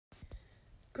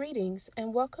Greetings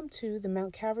and welcome to the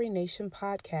Mount Calvary Nation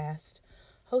podcast,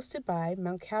 hosted by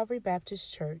Mount Calvary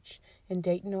Baptist Church in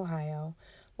Dayton, Ohio,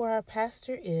 where our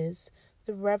pastor is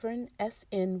the Reverend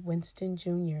S.N. Winston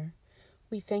Jr.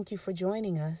 We thank you for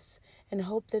joining us and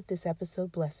hope that this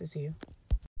episode blesses you.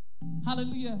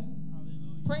 Hallelujah.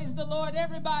 Praise the Lord,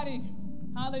 everybody.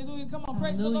 Hallelujah. Come on,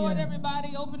 praise the Lord,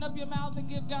 everybody. Open up your mouth and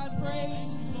give God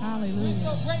praise. Hallelujah. We're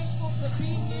so grateful to be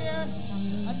here.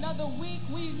 Hallelujah. Another week,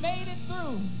 we made it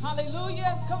through.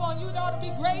 Hallelujah. Come on, you ought to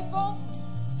be grateful.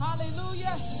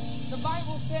 Hallelujah. The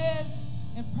Bible says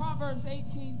in Proverbs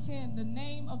 18:10, the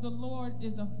name of the Lord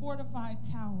is a fortified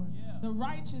tower. Yeah. The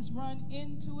righteous run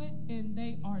into it and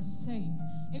they are safe.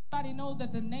 Anybody know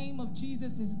that the name of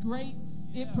Jesus is great?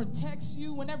 Yeah. It protects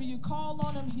you. Whenever you call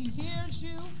on him, he hears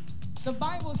you. The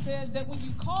Bible says that when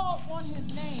you call on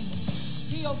his name,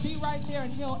 he'll be right there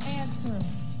and he'll answer.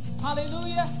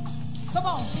 Hallelujah. Come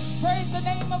on. Praise the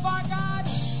name of our God.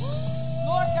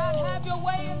 Lord God, have your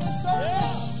way in this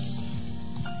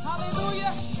service.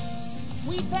 Hallelujah.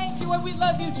 We thank you and we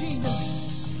love you, Jesus.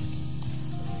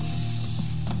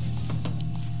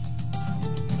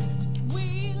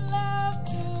 We love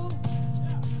to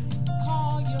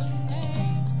call your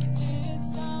name.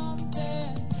 It's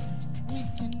something we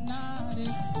cannot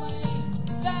explain.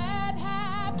 That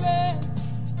happens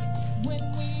when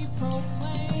we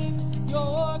proclaim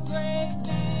your great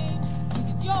name.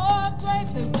 Sing your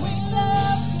grace and we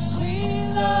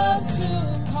love to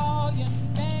call your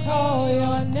name. Call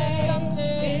your name.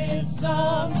 It's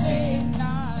something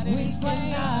we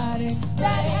cannot explain.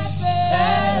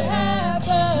 That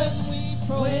happens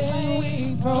when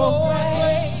we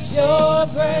proclaim your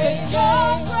great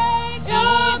name.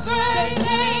 Your great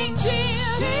name,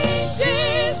 Jesus.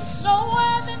 No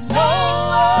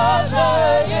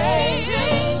other name,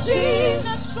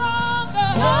 Jesus.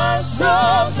 Not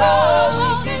stronger. We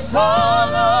can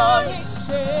call on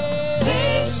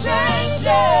things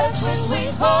changes when we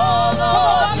call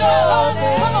on your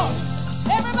name. Come on,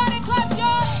 everybody clap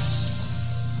your.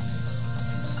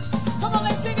 Come on,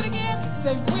 let's sing it again.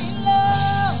 Say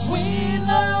we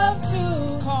love to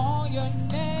call your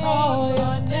name. Call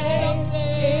your name.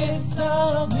 It's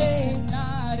something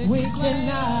we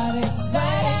cannot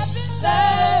explain.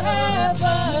 That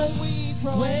happens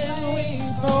when we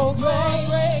proclaim your great,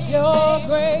 your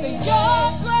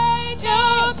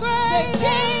great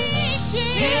name,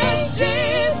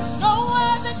 Jesus. No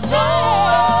other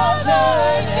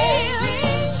name,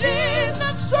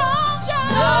 Jesus.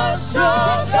 Not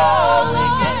stronger. We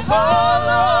can call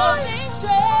on things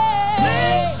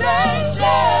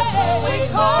changes when we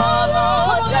call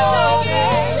on your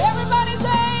name. Everybody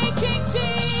say King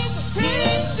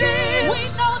Jesus. We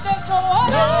know there's no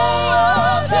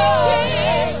other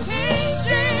name. King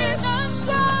Jesus.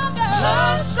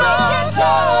 Not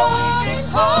stronger. We can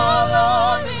call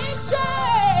on things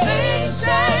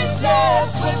changes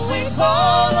when we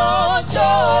call on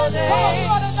your name. Come on, you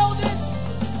ought to know this.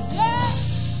 Yeah.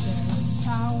 There is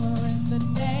power in the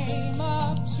name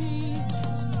of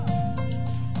Jesus.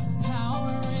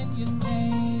 Power in your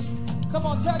name. Come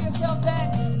on, tell yourself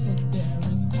that. Say there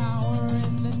is power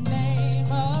in the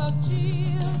name of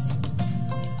Jesus.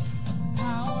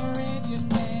 Power in your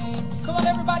name. Come on,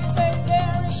 everybody say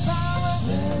there is power.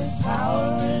 There is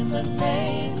power in the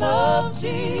name of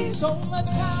Jesus. So much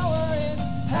power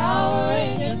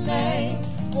in your name.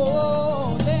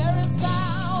 Oh, there is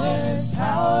power. There is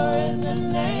power in the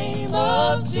name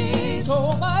of Jesus.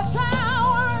 So much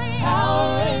power in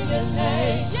your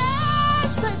name.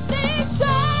 Yes, things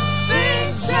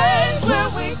change when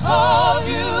we call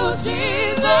you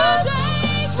Jesus.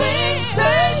 Things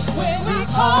change when we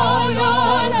call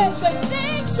your name.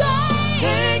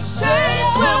 Things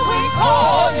change when we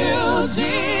call you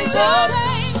Jesus.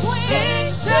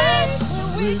 Things change when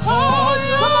we call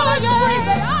you. Come on, are you free?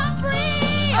 Say,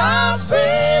 I'm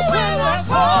free when I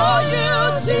call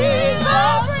you Jesus.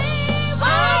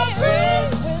 I'm free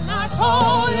when I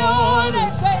call your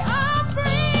name. Say, I'm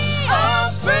free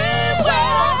when I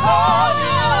call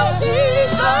you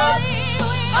Jesus.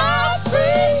 I'm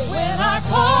free when I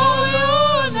call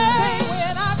your name. Say,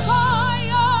 when I call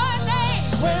your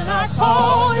name. When I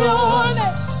call your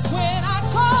name. When I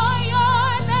call your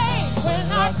name.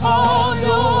 When I call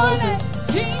your name.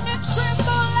 Demons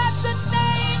tremble at the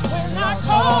name. When I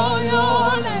call your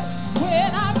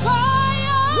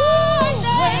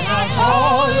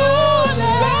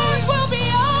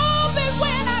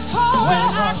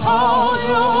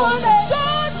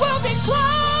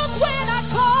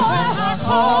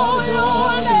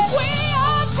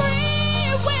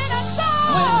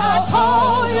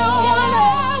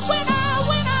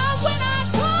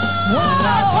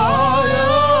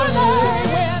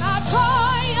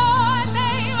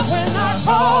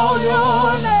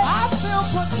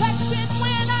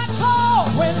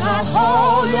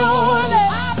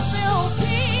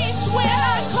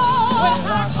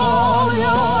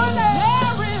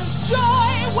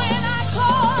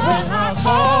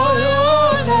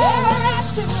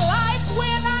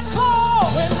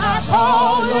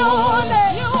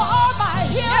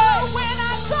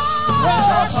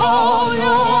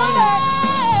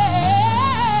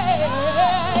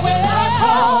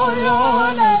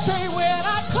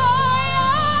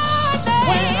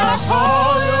I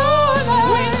call your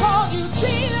name. We call you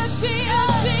Jesus,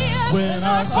 Jesus, Jesus. When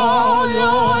I call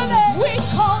your name. We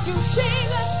call you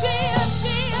Jesus, Jesus,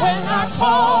 Jesus. When I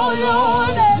call your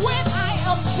name. When I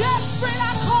am desperate,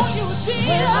 I call you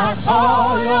Jesus. When I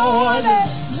call your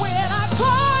name. When I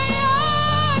call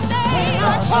your name. When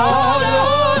I call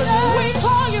your name. We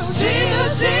call you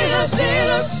Jesus, Jesus,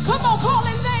 Jesus. Come on, call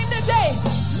his name today.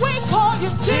 We call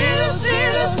you Jesus,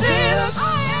 Jesus, Jesus.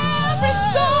 I am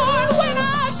restored when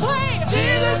I say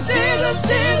Jesus, Jesus,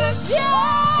 Jesus. Yeah,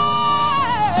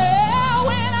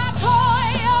 when I call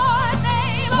your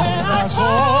name. When I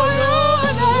call your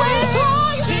name. We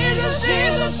call you Jesus,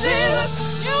 Jesus, Jesus.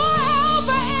 You're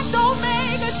Alpha and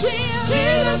Omega, Jesus.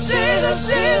 Jesus, Jesus,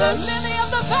 Jesus. Lily of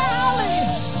the valley,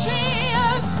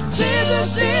 Jesus. Jesus,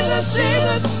 Jesus,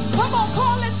 Jesus. Come on,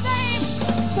 call his name.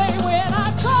 Say when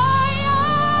I call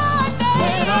your name.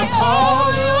 When I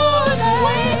call your name.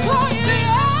 We call you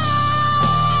yeah.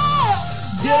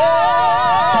 Yeah.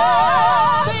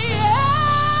 Yeah.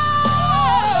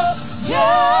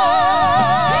 Yeah.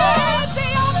 He's the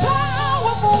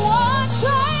all-powerful one.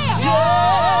 Say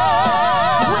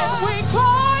yeah. When we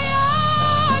call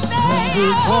your name. When we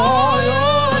call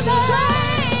your name. Say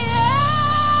yeah.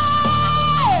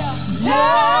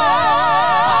 Yeah.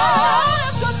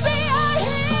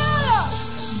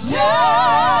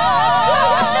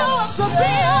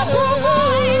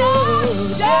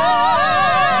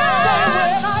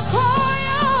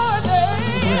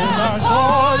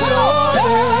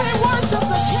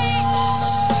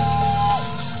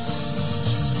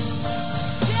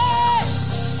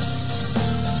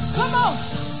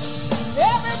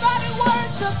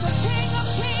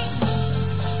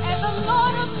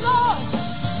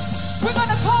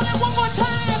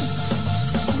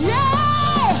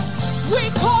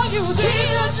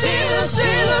 Jesus, Jesus,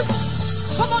 Jesus.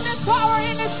 Come on, there's power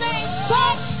in his name.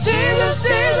 Say, Jesus,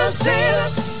 Jesus,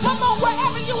 Jesus. Come on,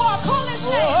 wherever you are, call his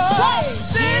name. Say,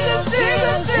 Jesus,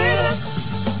 Jesus, Jesus.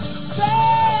 Say,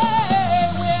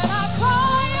 when I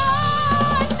call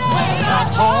your name. When I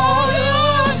call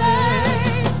your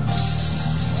name.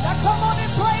 Now come on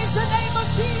and praise the name of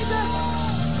Jesus.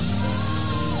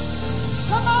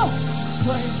 Come on,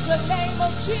 praise the name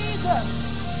of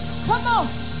Jesus. Come on,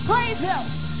 praise him.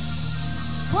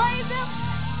 Praise him.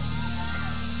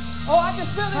 Oh, I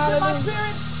just feel this in my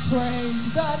spirit.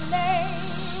 Praise the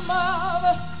name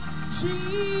of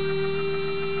Jesus.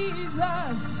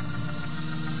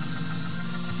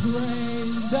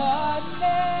 Praise the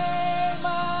name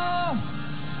of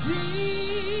Jesus.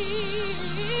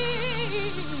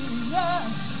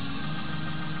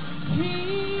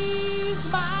 He's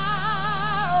my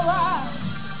rock.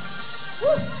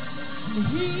 Woo.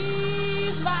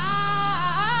 He's my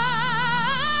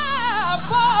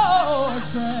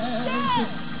fortress.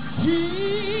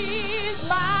 He's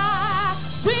my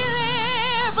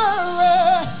deliverer.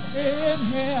 In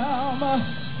him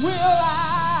will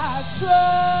I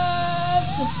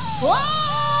trust. Oh,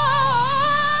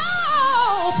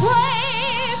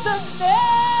 praise the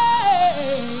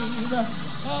name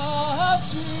of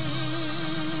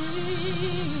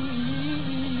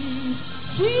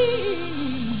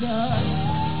Jesus.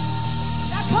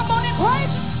 Now come on and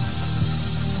praise.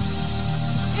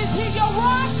 Is he your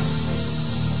rock?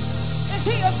 Is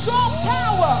he a strong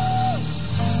tower?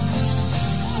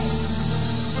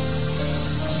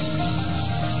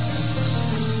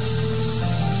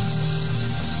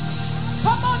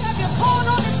 Come on, have you called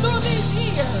on him through these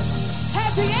years?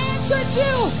 Has he answered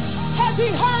you? Has he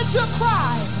heard your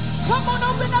cry? Come on,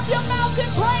 open up your mouth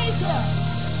and praise him.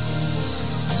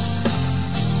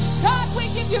 God, we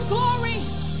give you glory.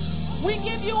 We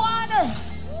give you honor.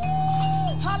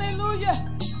 Hallelujah.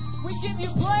 We give you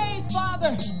praise,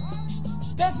 Father.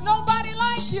 There's nobody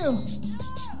like you.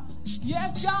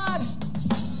 Yes, God.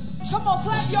 Come on,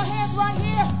 clap your hands right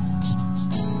here.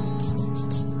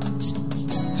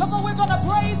 Come on, we're going to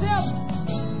praise him.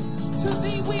 To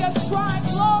thee we ascribe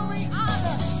glory,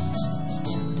 honor,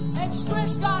 and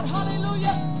strength, God.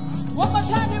 Hallelujah. One more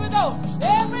time, here we go.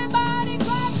 Everybody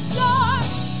clap God.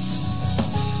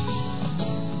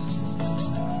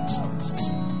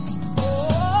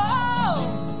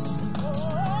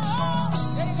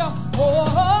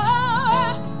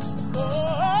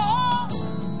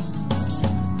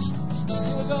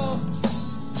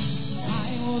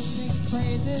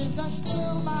 Praises unto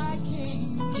my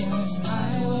King, yeah.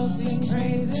 I will sing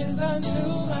praises unto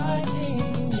my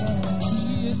King, yeah.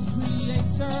 He is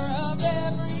creator of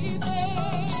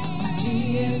everything. He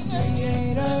is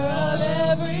creator of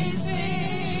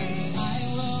everything. I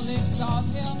will exalt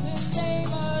him, his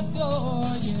name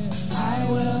adore, yeah. I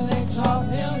will exalt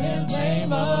him, his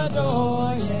name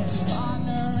adore, yeah.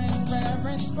 Honor and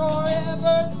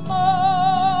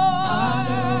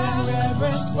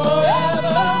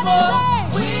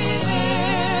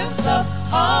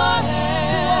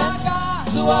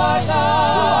our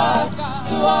God,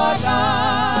 to our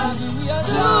God,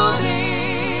 to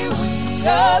thee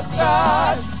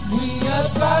we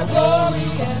ascribe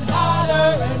glory and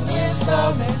honor and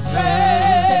wisdom and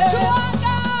strength. To our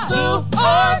God, to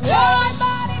our God.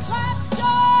 Everybody clap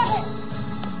your hands.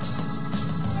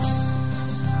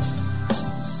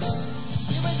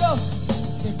 Here we go.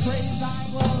 Say, praise I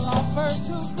will offer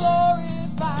to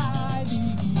glorify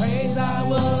thee. Praise I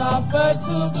will offer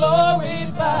to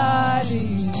glorify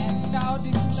thee. And I'll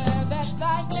declare that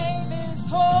thy name is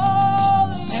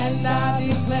holy. And I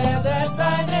declare that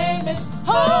thy name is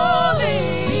holy.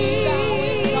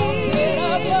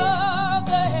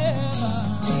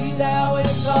 Be thou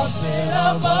exalted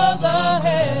above the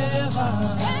heavens.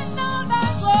 And all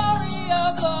thy glory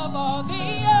above all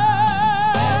the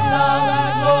earth. And all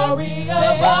thy glory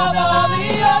above all the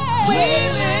earth. We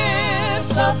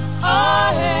lift up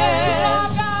our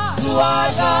hands to our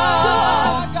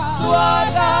God, to our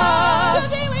God.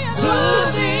 To thee we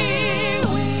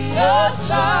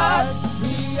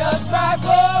ascribe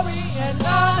glory and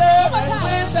honor and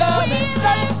wisdom and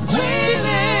strength. We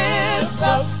lift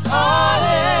up our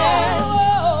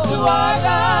hands to our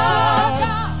God,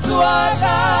 to our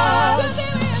God.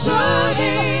 To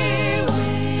thee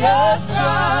we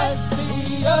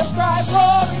ascribe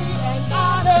glory and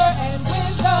honor and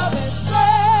wisdom and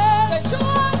strength. To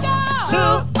our God, to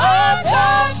our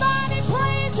God. Everybody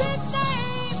praise his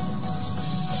name.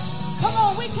 Come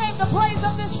on, we came to praise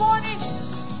him this morning.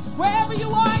 Wherever you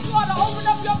are, you ought to open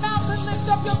up your mouth and lift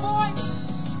up your voice.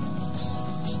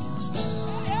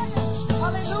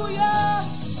 Hallelujah.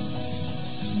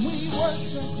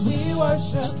 We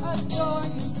worship, adore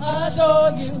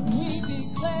you.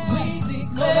 We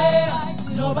declare,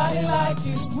 nobody like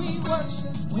you. We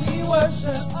worship,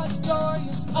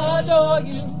 adore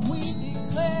you. We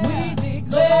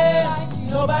declare,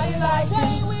 nobody like you.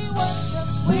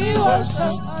 We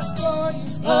worship,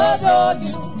 adore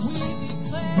you.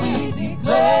 We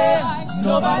declare,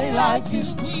 nobody like you.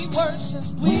 We worship,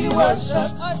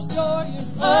 adore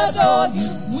you.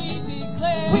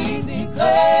 We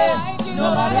declare,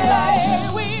 nobody like you.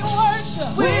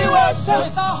 We worship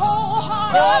with our whole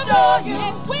heart, adore you.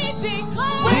 And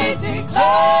we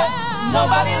declare,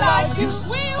 nobody like you.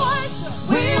 We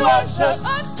worship,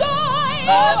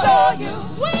 adore you.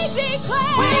 We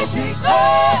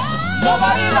declare,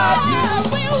 nobody like you.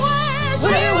 We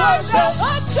worship,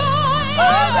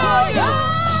 adore you.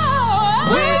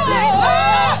 We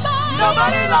declare,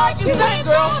 nobody like you. Sing,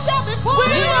 girl.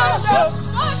 We worship,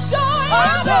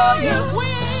 adore you.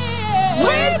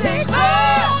 We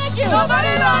declare,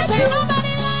 nobody like you.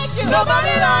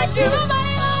 Nobody like you.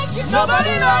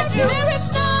 Nobody like you. There is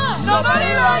none.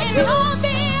 Nobody like you.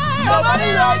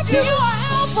 Nobody like you. You are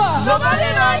Alpha.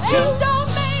 Nobody like you.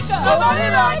 Nobody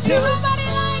like you.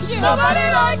 Nobody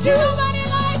like you.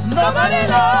 Nobody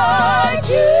like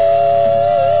you.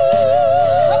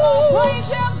 Come on,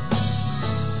 praise him.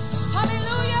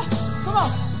 Hallelujah. Come on.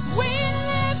 We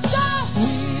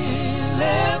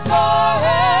lift our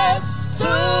hands to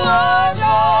our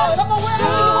God. Come on, to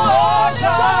our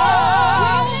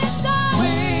God.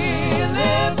 We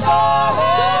lift our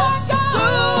hands to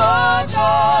our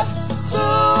God. To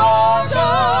our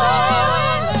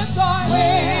God. We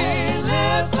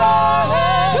lift our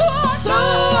hands to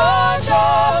our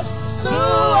God. To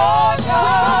our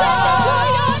God.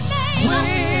 We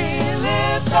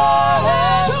lift our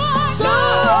hands to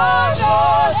our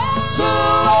God. To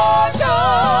our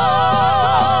God.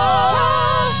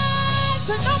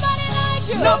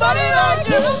 Nobody like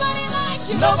you.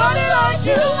 Nobody like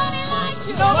you.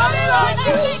 Nobody like you.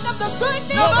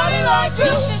 Nobody like you. Nobody like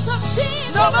you.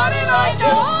 Nobody like you.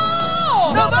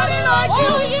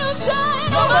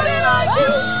 Nobody like you.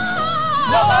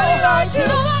 Nobody like you.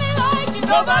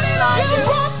 Nobody like you.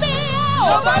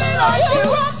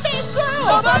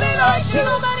 Nobody like you. Nobody like you.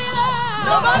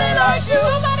 Nobody like you.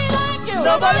 Nobody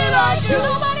like you.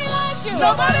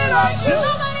 Nobody like you.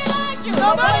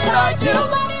 Nobody like you.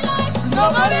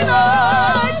 Nobody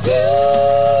like you.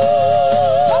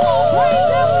 Come on,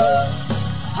 praise him.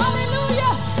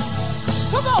 Hallelujah.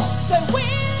 Come on, say we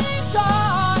lift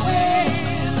our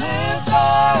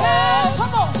hands.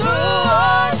 Come on, to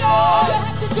our God.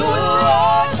 To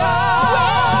our God.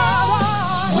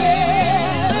 We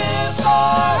lift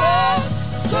our hands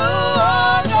to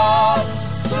our God.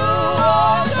 To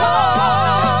our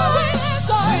God. We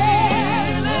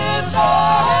lift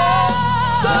our hands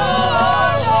to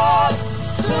our God.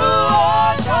 To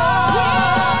our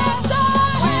God.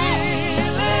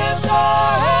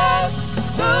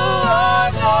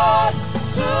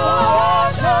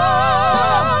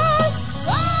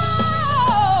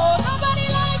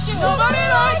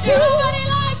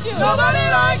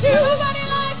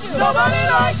 Nobody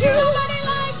like you.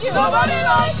 Nobody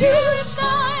like you.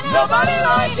 Nobody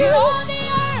like you.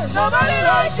 Nobody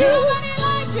like you.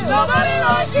 Nobody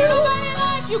like you.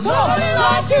 Nobody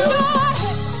like you.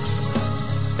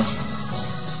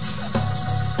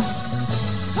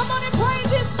 Come on and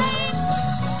praise his name.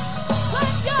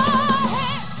 Clap your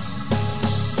hands.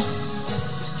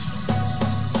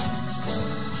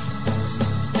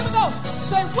 Here we go.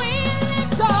 Say we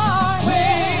lift our hands. We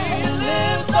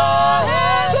lift our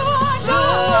hands to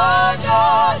our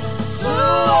God. To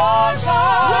our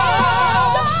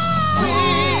God. We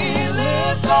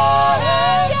lift our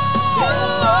hands to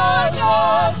our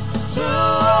God. To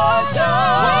our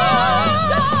God.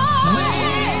 We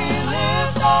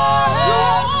lift our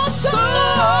hands to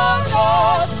our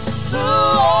God. To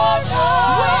our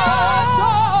God.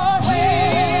 We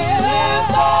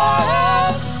lift our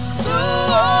hands to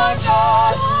our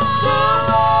God. To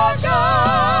our God.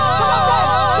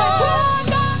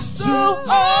 To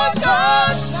our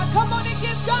God. Now come on and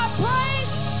give God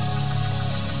praise.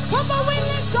 Come on, we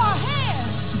lift our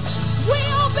hands. We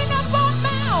open up our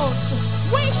mouths.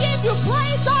 We give you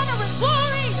praise, honor, and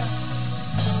glory.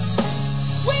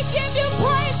 We give you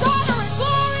praise, honor, and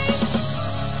glory.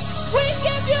 We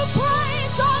give you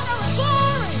praise, honor, and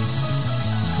glory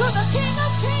to the King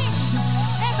of Kings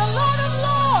and the Lord of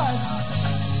Lords.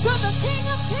 To the King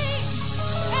of Kings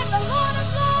and the Lord of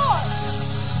Lords.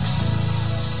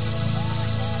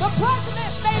 The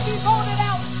president may be voted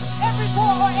out every 4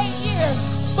 or 8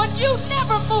 years, but you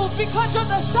never move because you're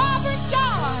the sovereign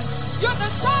God. You're the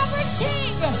sovereign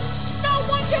King. No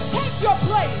one can take your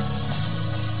place.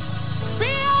 Be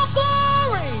all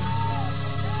glory.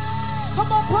 Come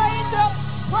on, praise him,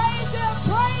 praise him,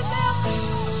 praise him.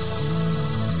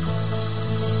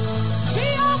 Be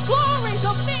all glory,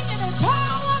 dominion, and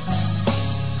power.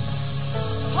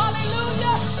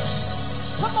 Hallelujah.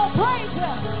 Come on, praise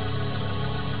him.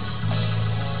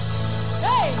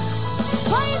 Hey,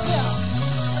 praise him.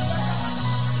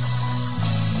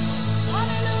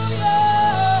 Hallelujah.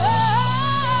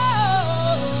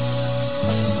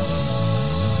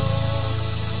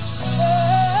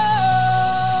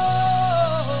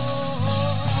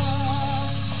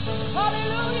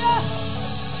 Hallelujah.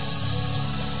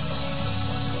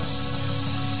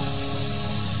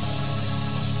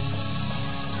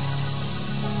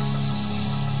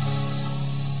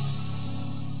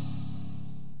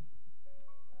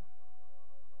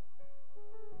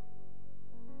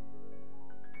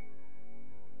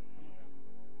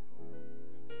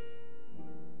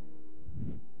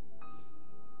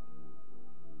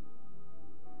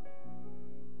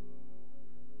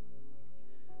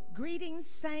 Greetings,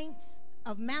 saints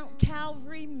of Mount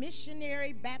Calvary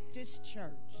Missionary Baptist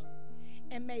Church,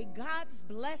 and may God's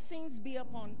blessings be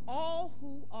upon all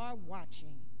who are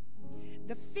watching.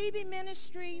 The Phoebe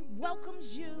Ministry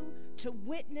welcomes you to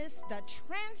witness the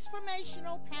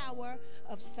transformational power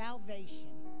of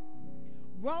salvation.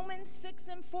 Romans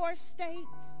 6:4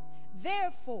 states,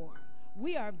 "Therefore,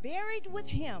 we are buried with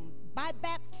him by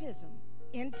baptism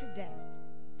into death,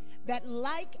 that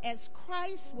like as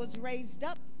Christ was raised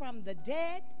up from the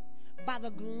dead by the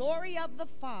glory of the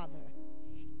Father,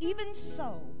 even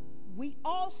so we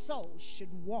also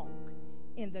should walk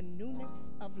in the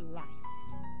newness of life."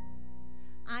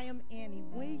 I am Annie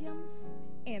Williams,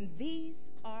 and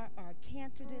these are our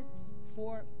candidates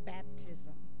for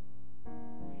baptism.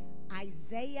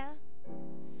 Isaiah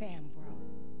Fambro.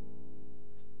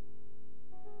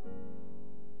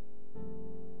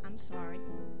 I'm sorry,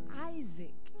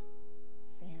 Isaac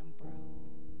Fambro.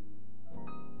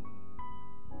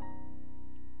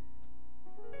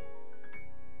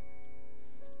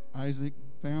 Isaac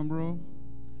Fambro,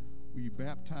 we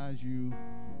baptize you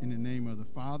in the name of the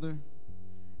Father,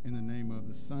 in the name of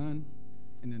the Son,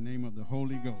 in the name of the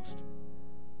Holy Ghost.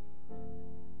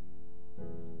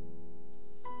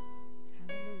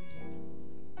 Hallelujah.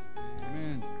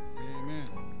 Amen. Amen.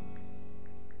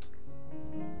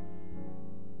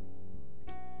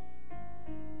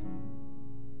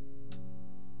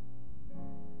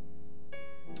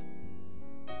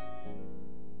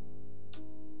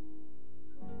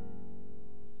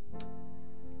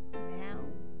 Now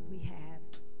we have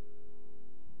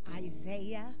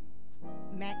Isaiah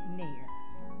McNair.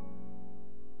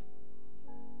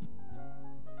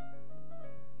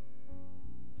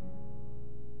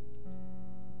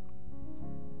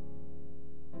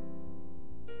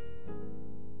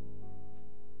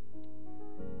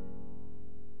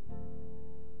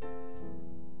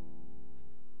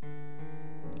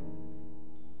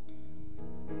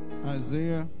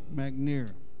 Isaiah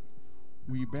McNair,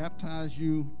 we baptize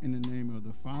you in the name of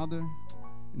the Father,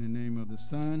 in the name of the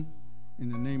Son,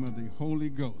 in the name of the Holy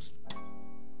Ghost.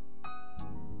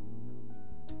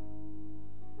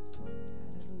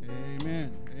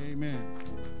 Amen. Amen.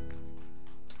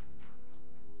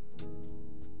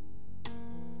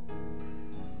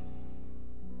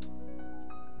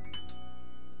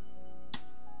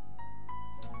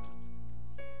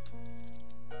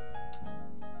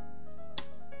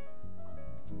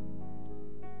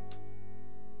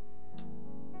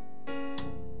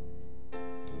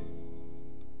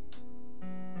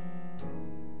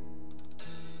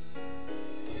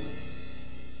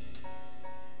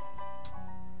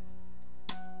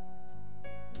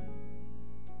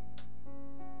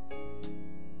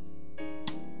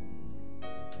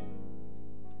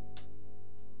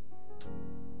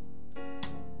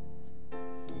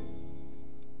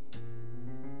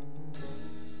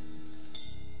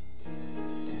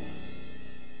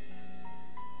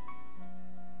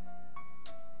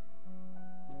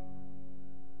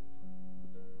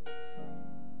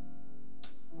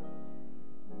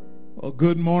 Well,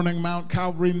 good morning, Mount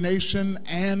Calvary Nation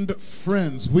and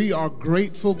friends. We are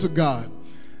grateful to God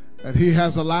that He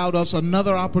has allowed us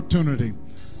another opportunity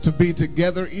to be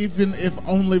together, even if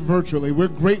only virtually. We're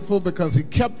grateful because He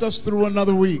kept us through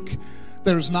another week.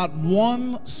 There's not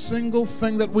one single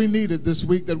thing that we needed this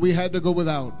week that we had to go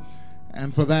without.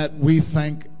 And for that, we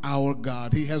thank our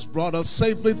God. He has brought us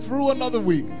safely through another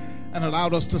week and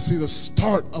allowed us to see the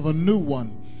start of a new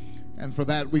one. And for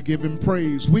that, we give Him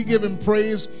praise. We give Him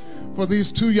praise for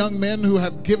these two young men who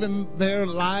have given their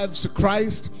lives to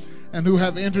Christ and who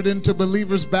have entered into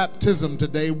believers' baptism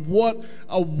today. What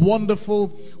a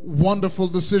wonderful, wonderful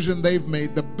decision they've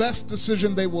made. The best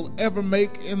decision they will ever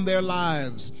make in their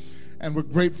lives. And we're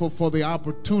grateful for the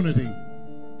opportunity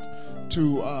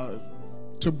to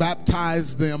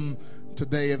baptize them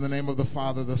today in the name of the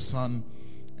Father, the Son,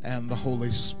 and the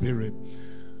Holy Spirit.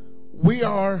 We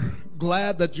are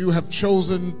glad that you have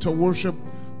chosen to worship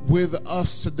with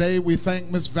us today. We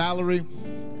thank Miss Valerie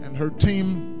and her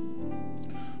team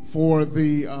for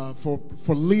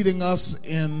leading us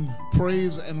in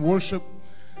praise and worship.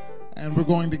 And we're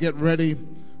going to get ready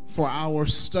for our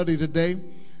study today.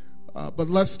 But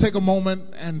let's take a moment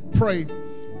and pray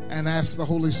and ask the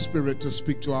Holy Spirit to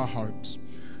speak to our hearts.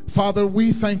 Father,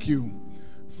 we thank you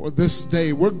for this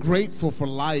day. We're grateful for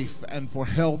life and for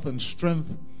health and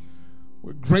strength.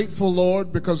 We're grateful,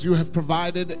 Lord, because you have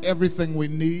provided everything we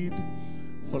need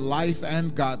for life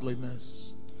and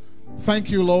godliness.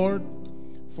 Thank you, Lord,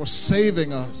 for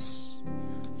saving us.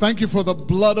 Thank you for the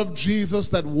blood of Jesus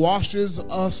that washes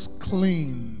us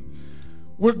clean.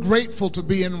 We're grateful to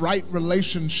be in right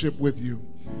relationship with you.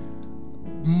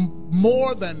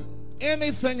 More than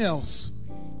anything else,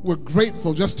 we're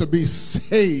grateful just to be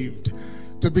saved,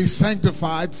 to be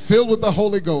sanctified, filled with the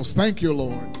Holy Ghost. Thank you,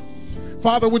 Lord.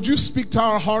 Father, would you speak to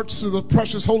our hearts through the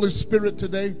precious Holy Spirit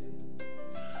today?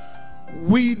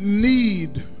 We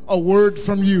need a word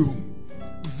from you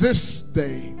this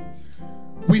day.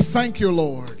 We thank you,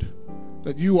 Lord,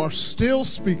 that you are still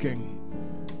speaking.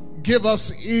 Give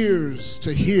us ears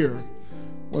to hear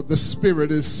what the Spirit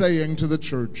is saying to the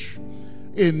church.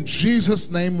 In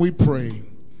Jesus' name we pray.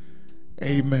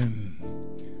 Amen.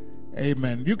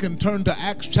 Amen. You can turn to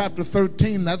Acts chapter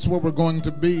 13. That's where we're going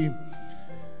to be.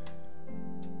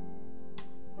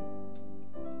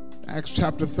 Acts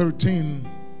chapter 13.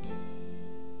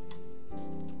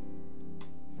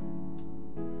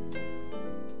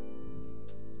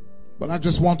 But I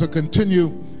just want to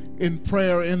continue in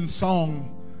prayer, in song.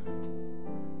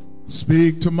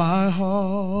 Speak to my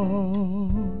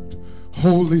heart,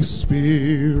 Holy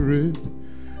Spirit.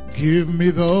 Give me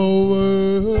the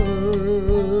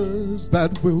words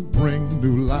that will bring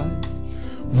new life.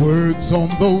 Words on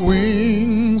the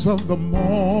wings of the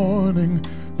morning.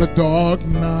 The dark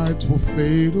nights will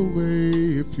fade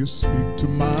away if you speak to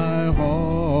my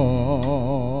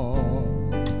heart.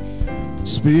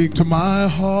 Speak to my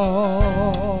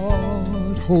heart,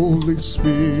 Holy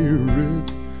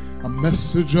Spirit. A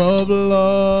message of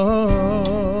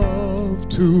love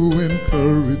to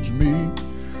encourage me.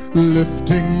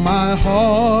 Lifting my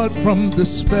heart from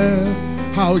despair.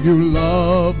 How you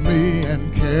love me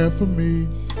and care for me.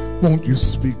 Won't you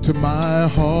speak to my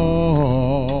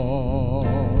heart?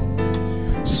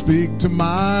 Speak to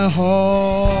my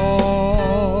heart,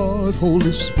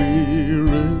 Holy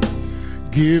Spirit.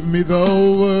 Give me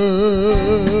the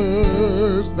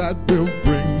words that will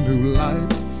bring new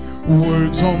life.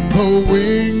 Words on the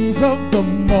wings of the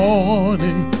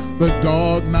morning. The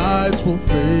dark nights will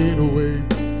fade away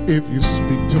if you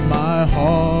speak to my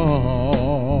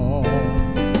heart.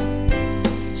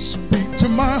 Speak to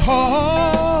my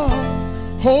heart,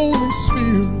 Holy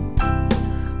Spirit.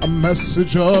 a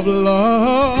message of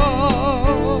love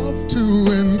to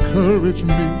encourage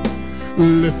me,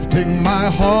 lifting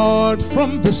my heart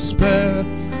from despair.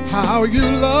 How you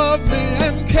love me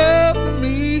and care for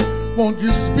me. Won't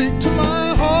you speak to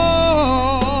my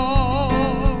heart?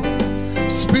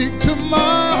 Speak to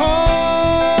my heart.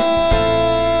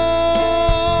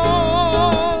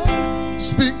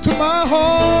 Speak to my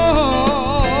heart.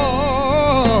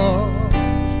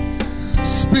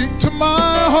 Speak to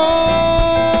my heart.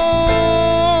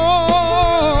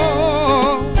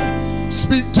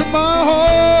 Speak to my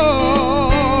heart.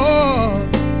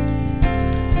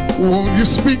 Won't you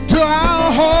speak to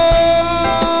our heart?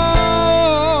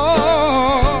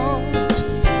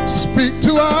 Speak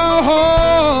to our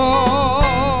heart.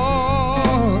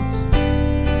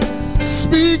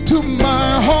 Speak to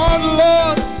my heart,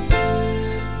 Lord.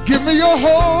 Give me your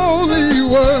holy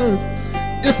word.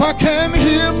 If I can't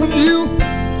hear from you,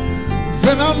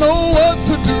 then I know what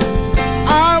to do.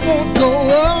 I won't go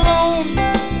alone.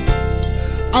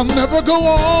 I'll never go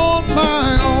on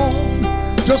my own.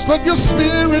 Just let your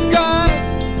spirit guide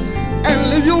and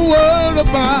let your word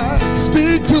abide.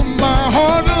 Speak to my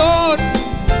heart, Lord.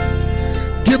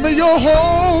 Give me your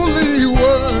holy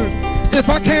word. If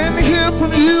I can't hear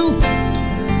from you,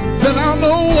 then I'll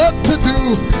know what to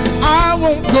do. I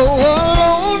won't go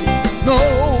alone. No,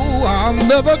 I'll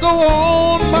never go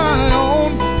on my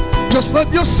own. Just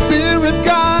let your spirit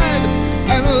guide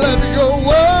and let your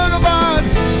word abide.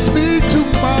 Speak to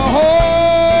my heart.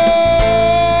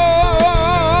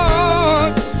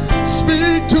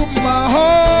 Speak to my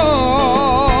heart.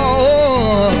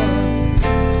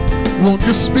 Won't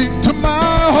you speak to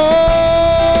my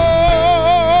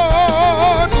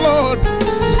heart, Lord?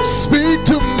 Speak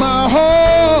to my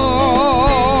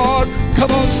heart.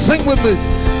 Come on, sing with me.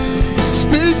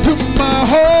 Speak to my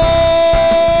heart.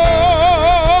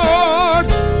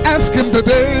 Ask him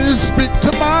today, speak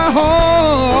to my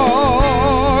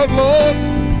heart, Lord.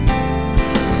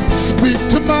 Speak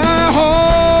to my heart,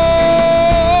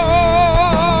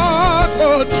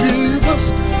 Lord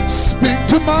Jesus. Speak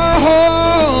to my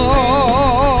heart,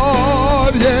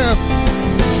 yeah.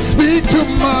 Speak to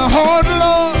my heart,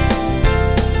 Lord.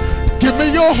 Give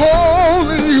me your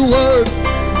holy word.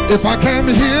 If I can't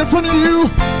hear from you,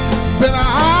 then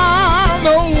I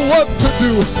know what to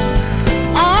do.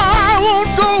 I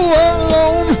won't go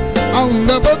alone. I'll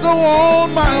never go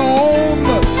on my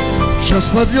own.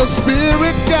 Just let your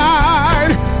spirit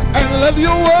guide and let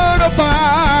your word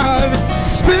abide.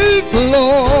 Speak,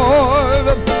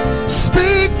 Lord.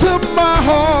 Speak to my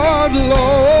heart,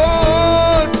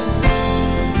 Lord.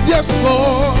 Yes,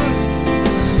 Lord.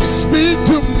 Speak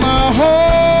to my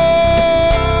heart.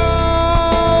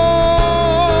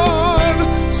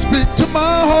 Speak to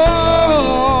my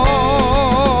heart.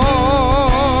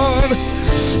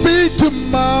 Speak to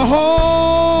my heart.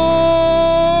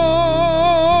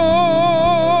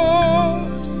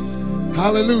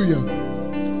 Hallelujah.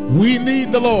 We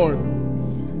need the Lord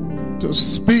to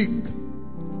speak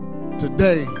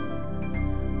today.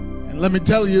 And let me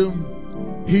tell you,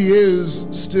 he is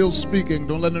still speaking.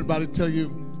 Don't let anybody tell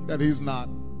you that he's not.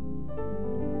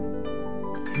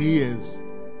 He is.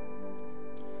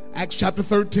 Acts chapter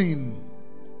 13.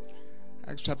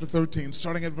 Acts chapter 13,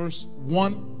 starting at verse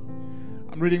 1.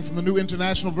 I'm reading from the New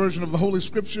International Version of the Holy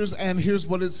Scriptures, and here's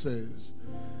what it says.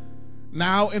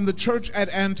 Now in the church at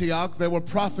Antioch there were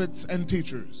prophets and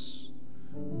teachers.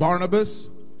 Barnabas,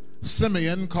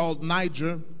 Simeon called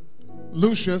Niger,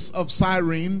 Lucius of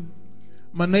Cyrene,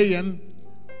 Manaen,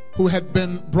 who had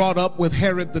been brought up with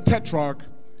Herod the Tetrarch,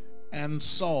 and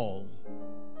Saul.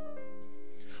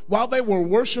 While they were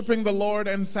worshiping the Lord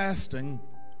and fasting,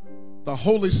 the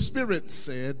Holy Spirit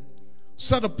said,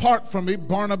 "Set apart for me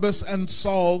Barnabas and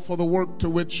Saul for the work to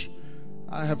which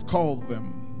I have called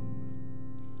them."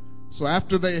 So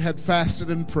after they had fasted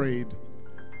and prayed,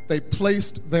 they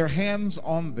placed their hands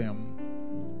on them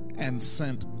and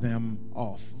sent them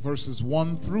off. Verses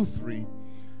 1 through 3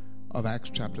 of Acts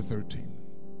chapter 13.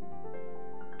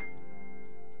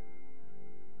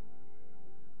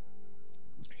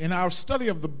 In our study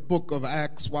of the book of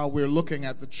Acts, while we're looking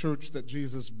at the church that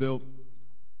Jesus built,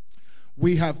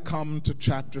 we have come to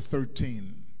chapter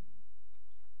 13.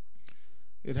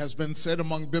 It has been said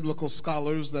among biblical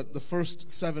scholars that the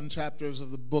first 7 chapters of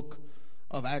the book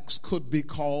of Acts could be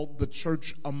called the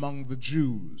church among the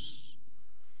Jews,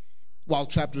 while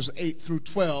chapters 8 through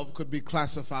 12 could be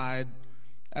classified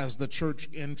as the church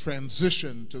in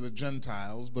transition to the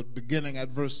Gentiles. But beginning at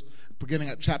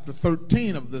chapter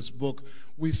 13 of this book,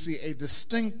 we see a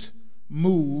distinct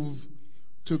move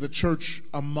to the church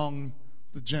among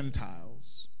the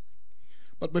Gentiles.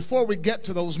 But before we get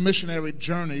to those missionary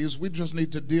journeys, we just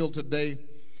need to deal today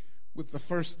with the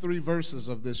first 3 verses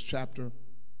of this chapter.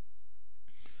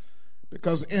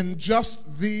 Because in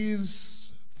just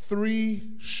these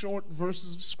 3 short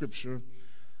verses of Scripture,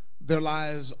 there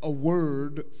lies a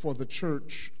word for the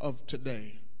church of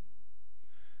today.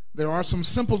 There are some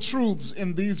simple truths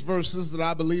in these verses that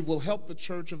I believe will help the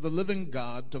church of the living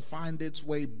God to find its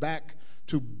way back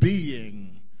to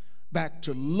being, back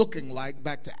to looking like,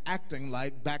 back to acting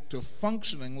like, back to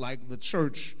functioning like the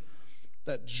church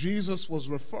that Jesus was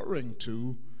referring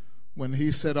to when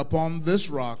he said, "Upon this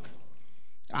rock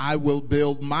I will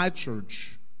build my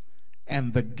church,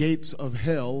 and the gates of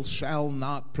hell shall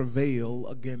not prevail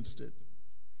against it."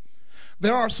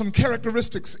 There are some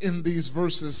characteristics in these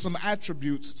verses, some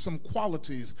attributes, some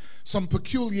qualities, some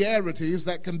peculiarities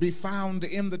that can be found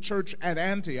in the church at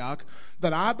Antioch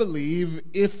that I believe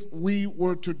if we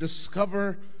were to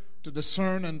discover, to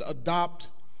discern, and adopt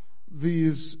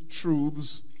these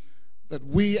truths, that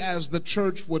we as the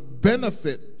church would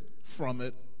benefit from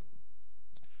it.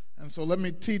 And so let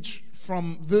me teach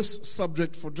from this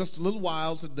subject for just a little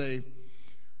while today.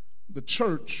 The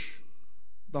church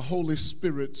the Holy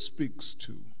Spirit speaks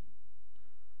to.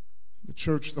 The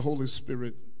church the Holy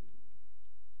Spirit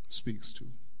speaks to.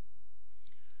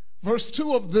 Verse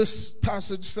 2 of this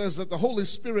passage says that the Holy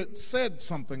Spirit said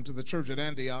something to the church at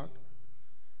Antioch.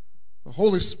 The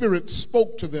Holy Spirit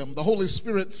spoke to them. The Holy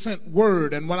Spirit sent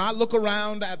word. And when I look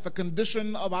around at the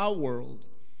condition of our world,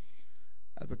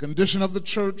 at the condition of the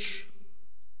church,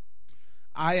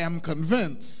 I am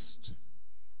convinced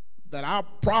that our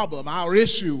problem, our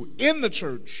issue in the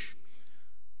church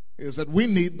is that we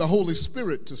need the Holy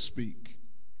Spirit to speak.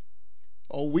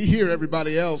 Oh, we hear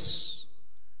everybody else.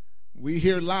 We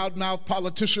hear loudmouth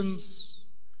politicians.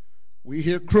 We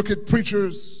hear crooked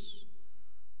preachers.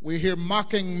 We hear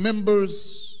mocking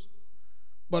members.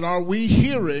 But are we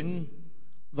hearing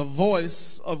the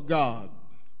voice of God?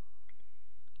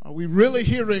 Are we really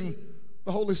hearing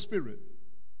the Holy Spirit?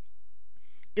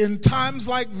 In times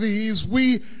like these,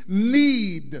 we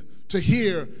need to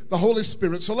hear the Holy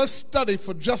Spirit. So let's study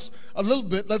for just a little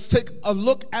bit. Let's take a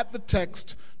look at the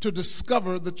text to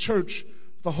discover the church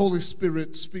the Holy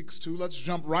Spirit speaks to. Let's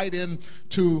jump right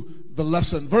into the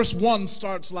lesson. Verse 1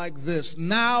 starts like this.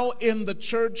 Now in the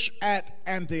church at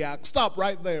Antioch. Stop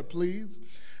right there, please.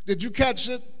 Did you catch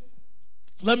it?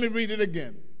 Let me read it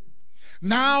again.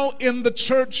 Now in the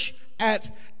church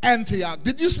at Antioch.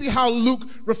 Did you see how Luke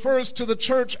refers to the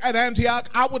church at Antioch?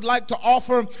 I would like to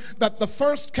offer that the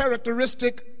first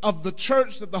characteristic of the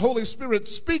church that the Holy Spirit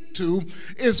speaks to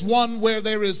is one where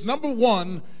there is, number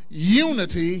one,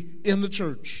 unity in the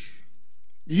church.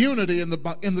 Unity in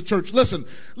the church.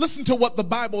 Listen to what the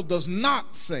Bible does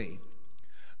not say.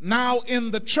 Now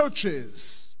in the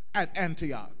churches at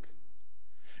Antioch.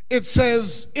 It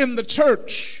says in the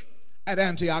church at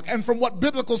Antioch. And from what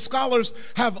biblical scholars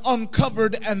have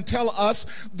uncovered and tell us,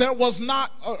 there was not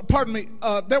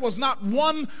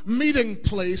one meeting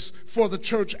place for the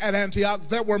church at Antioch.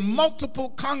 There were multiple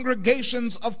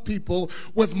congregations of people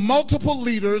with multiple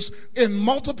leaders in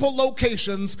multiple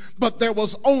locations, but there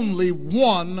was only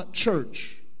one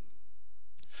church.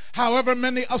 However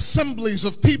many assemblies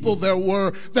of people there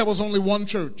was only one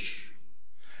church.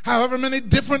 However many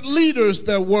different leaders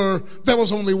there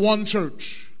was only one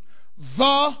church.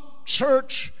 The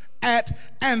church at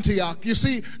Antioch. You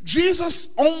see, Jesus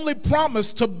only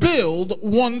promised to build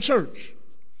one church.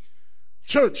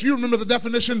 Church, you remember the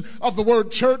definition of the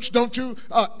word church, don't you?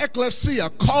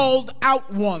 Ecclesia, called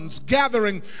out ones,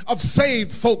 gathering of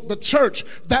saved folk. The church,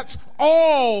 that's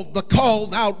all the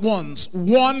called out ones.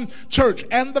 One church.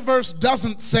 And the verse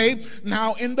doesn't say,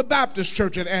 now in the Baptist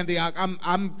church at Antioch.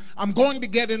 I'm going to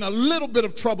get in a little bit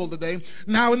of trouble today.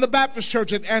 Now in the Baptist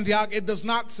church at Antioch, it does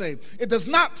not say. It does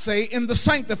not say in the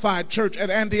sanctified church at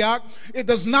Antioch. It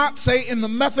does not say in the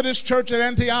Methodist church at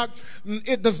Antioch.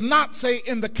 It does not say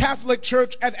in the Catholic church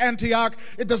at Antioch.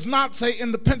 It does not say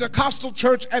in the Pentecostal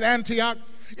church at Antioch.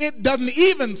 It doesn't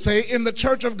even say in the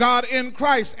Church of God in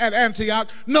Christ at Antioch.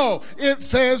 No, it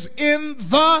says in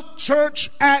the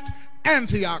church at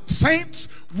Antioch. Saints,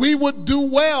 we would do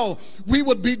well. We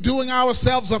would be doing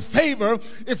ourselves a favor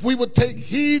if we would take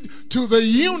heed to the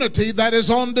unity that is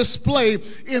on display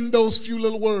in those few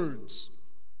little words.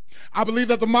 I believe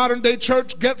that the modern day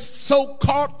church gets so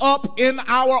caught up in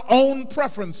our own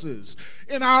preferences,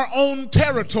 in our own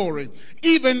territory,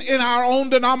 even in our own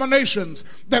denominations,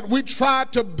 that we try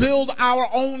to build our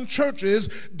own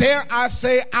churches, dare I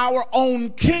say our own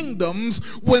kingdoms,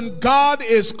 when God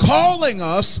is calling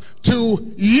us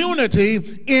to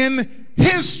unity in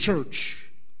His church.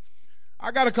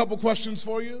 I got a couple questions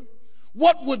for you.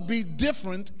 What would be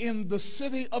different in the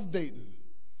city of Dayton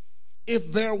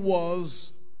if there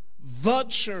was the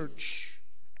church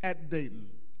at Dayton?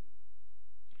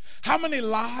 How many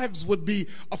lives would be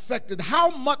affected? How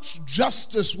much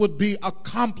justice would be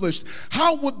accomplished?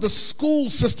 How would the school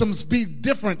systems be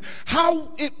different? How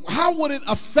would it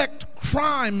affect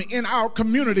crime in our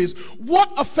communities?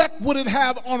 What effect would it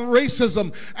have on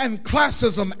racism and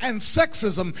classism and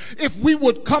sexism if we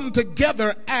would come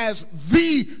together as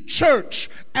the church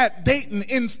at Dayton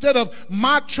instead of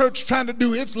my church trying to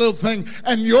do its little thing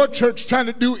and your church trying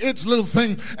to do its little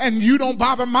thing, and you don't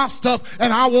bother my stuff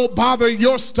and I won't bother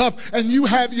your stuff, and you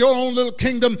have your own little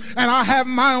kingdom and I have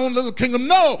my own little kingdom?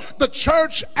 No, the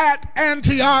church at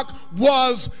Antioch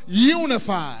was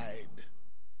unified.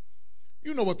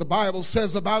 You know what the Bible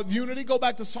says about unity. Go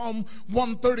back to Psalm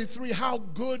 133. How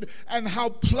good and how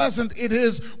pleasant it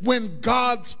is when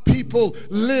God's people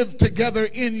live together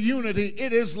in unity.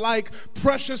 It is like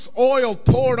precious oil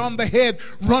poured on the head,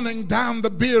 running down the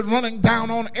beard, running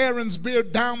down on Aaron's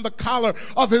beard, down the collar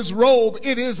of his robe.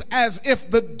 It is as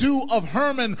if the dew of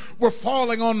Hermon were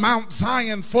falling on Mount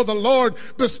Zion, for the Lord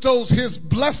bestows his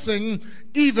blessing,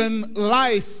 even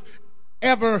life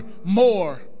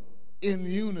evermore in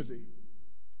unity.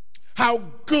 How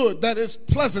good, that is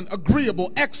pleasant,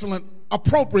 agreeable, excellent,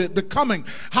 appropriate, becoming.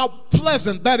 How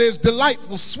pleasant, that is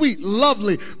delightful, sweet,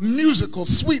 lovely, musical,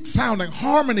 sweet sounding,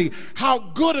 harmony. How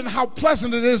good and how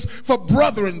pleasant it is for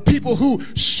brethren, people who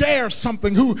share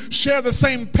something, who share the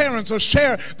same parents or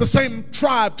share the same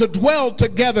tribe, to dwell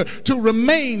together, to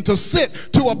remain, to sit,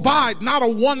 to abide. Not a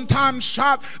one-time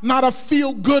shot, not a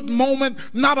feel-good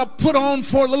moment, not a put on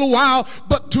for a little while,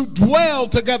 but to dwell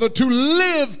together, to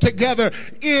live together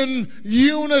in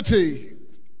unity.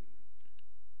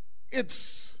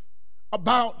 It's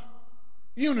about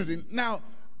unity. Now,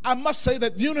 I must say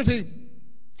that unity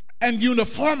and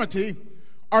uniformity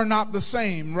are not the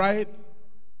same, right?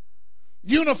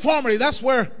 Uniformity, that's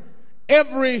where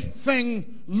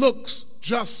everything looks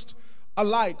just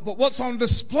alike. But what's on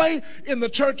display in the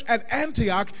church at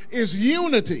Antioch is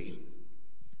unity.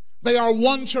 They are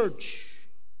one church.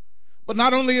 But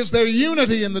not only is there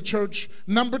unity in the church,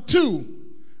 number two,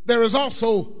 there is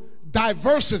also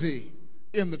diversity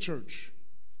in the church.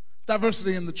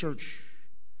 Diversity in the church.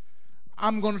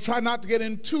 I'm going to try not to get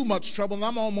in too much trouble, and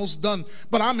I'm almost done,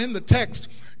 but I'm in the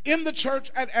text. In the church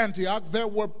at Antioch, there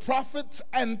were prophets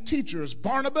and teachers: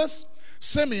 Barnabas,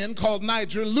 Simeon, called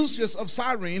Niger, Lucius of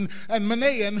Cyrene, and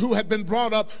Manaen, who had been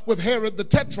brought up with Herod the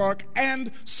Tetrarch,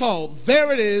 and Saul.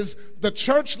 There it is, the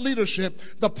church leadership,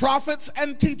 the prophets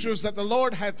and teachers that the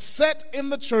Lord had set in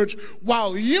the church.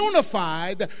 While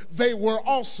unified, they were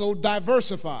also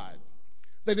diversified.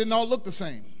 They didn't all look the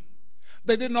same.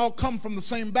 They didn't all come from the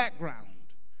same background.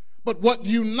 But what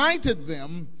united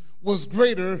them was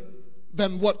greater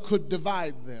than what could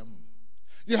divide them.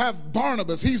 You have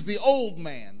Barnabas, he's the old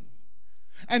man.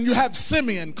 And you have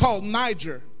Simeon, called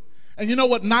Niger. And you know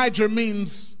what Niger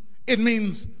means? It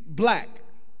means black.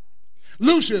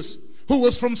 Lucius, who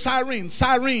was from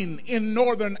Cyrene in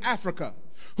northern Africa,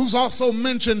 who's also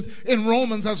mentioned in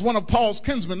Romans as one of Paul's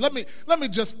kinsmen. Let me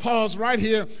just pause right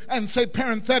here and say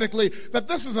parenthetically that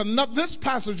this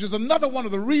passage is another one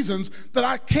of the reasons that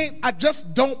I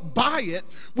just don't buy it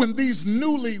when these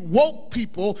newly woke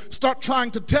people start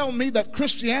trying to tell me that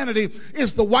Christianity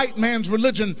is the white man's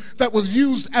religion that was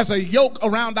used as a yoke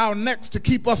around our necks to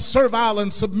keep us servile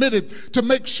and submitted, to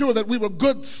make sure that we were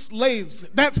good slaves.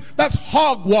 That's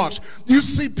hogwash. You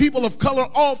see people of color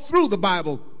all through the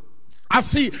Bible. I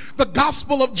see the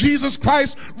gospel of Jesus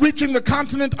Christ reaching the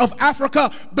continent of Africa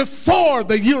before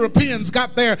the Europeans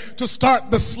got there to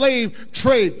start the slave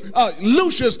trade.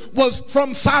 Lucius was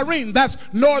from Cyrene, that's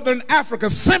northern Africa.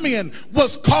 Simeon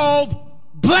was called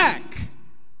black.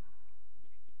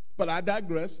 But I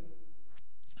digress.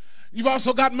 You've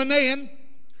also got Manaen,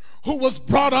 who was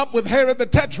brought up with Herod the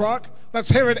Tetrarch, that's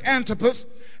Herod Antipas,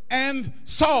 and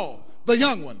Saul, the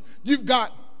young one. You've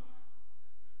got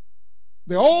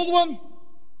the old one,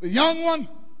 the young one,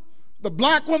 the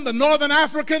black one, the northern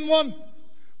African one,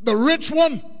 the rich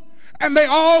one, and they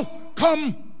all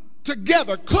come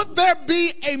together. Could there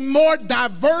be a more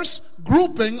diverse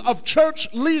grouping of church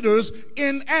leaders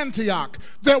in Antioch?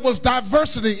 There was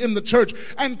diversity in the church.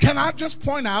 And can I just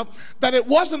point out that it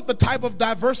wasn't the type of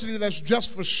diversity that's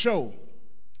just for show.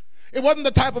 It wasn't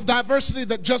the type of diversity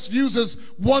that just uses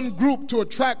one group to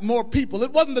attract more people.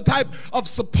 It wasn't the type of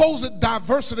supposed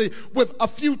diversity with a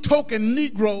few token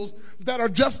Negroes that are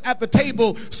just at the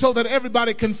table so that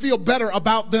everybody can feel better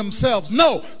about themselves.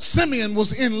 No, Simeon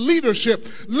was in leadership.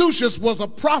 Lucius was a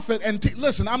prophet. And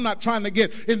listen, I'm not trying to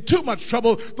get in too much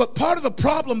trouble, but part of the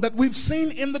problem that we've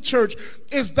seen in the church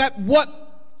is that we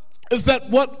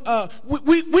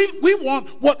want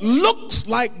what looks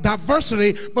like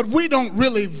diversity, but we don't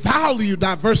really value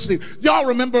diversity. Y'all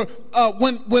remember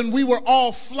when we were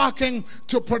all flocking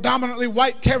to predominantly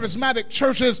white charismatic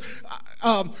churches,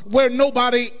 where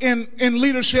nobody in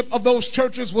leadership of those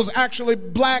churches was actually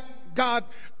black? God,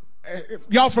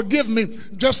 y'all forgive me,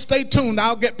 just stay tuned,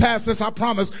 I'll get past this, I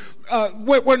promise.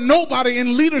 Where nobody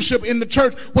in leadership in the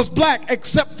church was black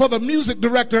except for the music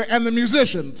director and the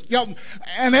musicians.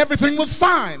 And everything was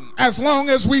fine as long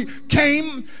as we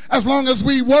came, as long as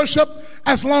we worshiped,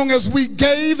 as long as we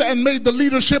gave and made the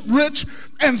leadership rich.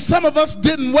 And some of us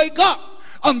didn't wake up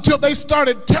until they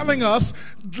started telling us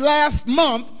last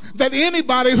month that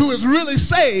anybody who is really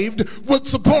saved would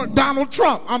support Donald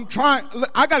Trump.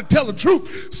 I got to tell the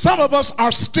truth. Some of us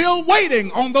are still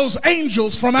waiting on those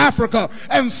angels from Africa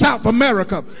and South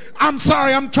America. I'm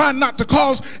sorry, I'm trying not to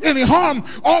cause any harm.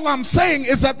 All I'm saying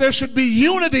is that there should be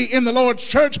unity in the Lord's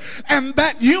church, and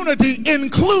that unity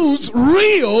includes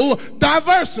real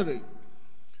diversity.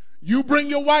 You bring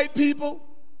your white people,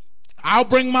 I'll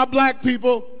bring my black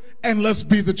people, and let's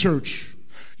be the church.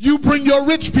 You bring your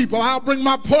rich people, I'll bring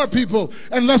my poor people,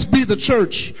 and let's be the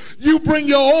church. You bring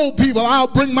your old people, I'll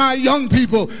bring my young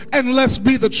people, and let's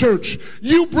be the church.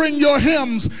 You bring your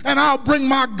hymns, and I'll bring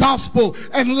my gospel,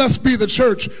 and let's be the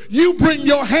church. You bring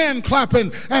your hand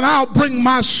clapping, and I'll bring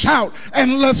my shout,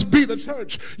 and let's be the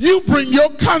church. You bring your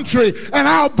country, and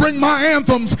I'll bring my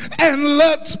anthems, and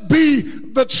let's be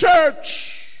the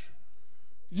church.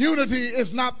 Unity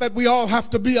is not that we all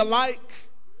have to be alike,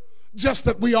 just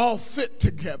that we all fit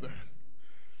together.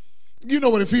 You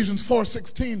know what Ephesians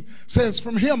 4:16 says,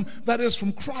 from him, that is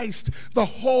from Christ, the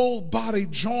whole body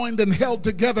joined and held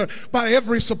together by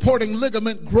every supporting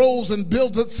ligament grows and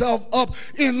builds itself up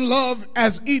in love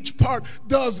as each part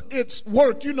does its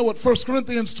work. You know what 1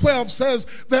 Corinthians 12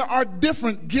 says, there are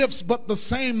different gifts but the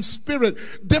same Spirit,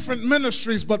 different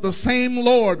ministries but the same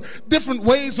Lord, different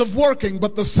ways of working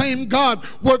but the same God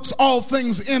works all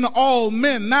things in all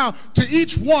men. Now to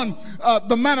each one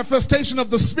the manifestation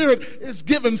of the Spirit is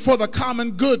given for the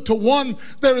common good. To one,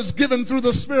 there is given through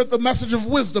the Spirit the message of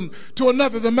wisdom. To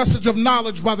another, the message of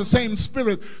knowledge by the same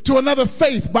Spirit. To another,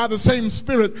 faith by the same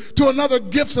Spirit. To another,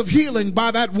 gifts of healing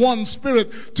by that one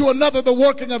Spirit. To another, the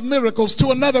working of miracles.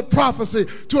 To another, prophecy.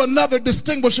 To another,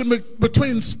 distinguishing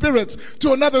between spirits.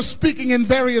 To another, speaking in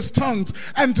various tongues.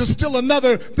 And to still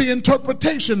another, the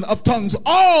interpretation of tongues.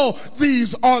 All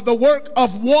these are the work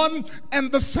of one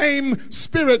and the same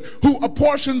Spirit, who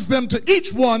apportions them to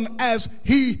each one as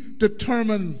he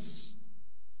determines.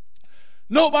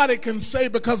 Nobody can say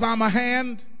because I'm a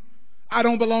hand, I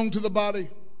don't belong to the body.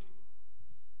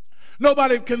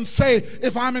 Nobody can say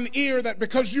if I'm an ear that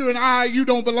because you're an eye, you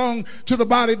don't belong to the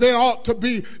body. There ought to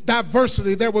be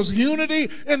diversity. There was unity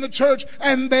in the church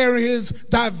and there is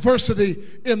diversity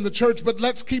in the church. But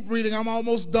let's keep reading. I'm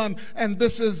almost done. And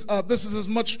this is as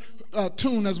much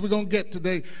tune as we're going to get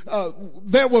today.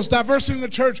 There was diversity in the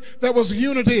church. There was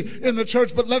unity in the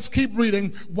church. But let's keep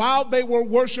reading. While they were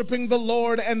worshiping the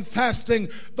Lord and fasting,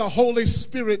 the Holy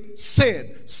Spirit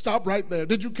said, stop right there.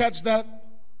 Did you catch that?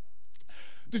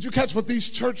 Did you catch what these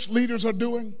church leaders are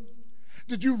doing?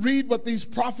 Did you read what these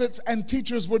prophets and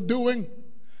teachers were doing?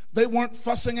 They weren't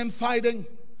fussing and fighting.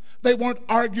 They weren't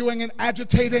arguing and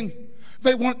agitating.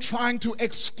 They weren't trying to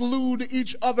exclude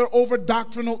each other over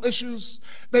doctrinal issues.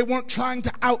 They weren't trying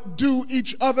to outdo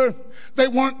each other. They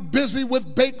weren't busy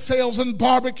with bake sales and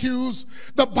barbecues.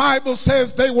 The Bible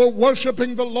says they were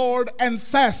worshiping the Lord and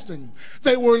fasting.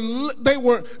 That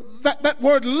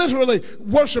word literally,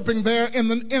 worshiping there in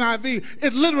the NIV,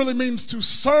 it literally means to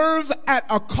serve at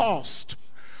a cost.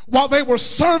 While they were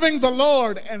serving the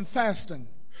Lord and fasting,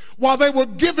 while they were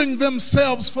giving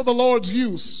themselves for the Lord's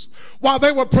use, while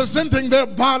they were presenting their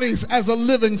bodies as a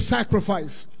living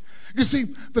sacrifice. You see,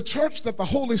 the church that the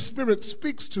Holy Spirit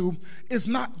speaks to is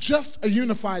not just a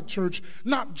unified church,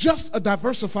 not just a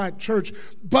diversified church,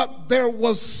 but there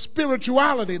was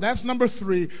spirituality. That's number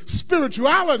 3,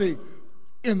 spirituality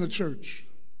in the church.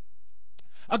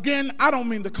 Again, I don't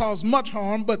mean to cause much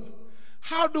harm, but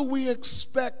how do we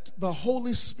expect the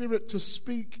Holy Spirit to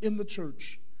speak in the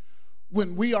church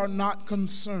when we are not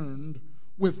concerned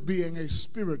with being a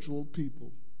spiritual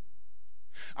people?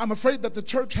 I'm afraid that the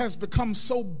church has become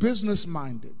so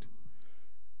business-minded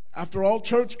After all,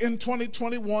 church in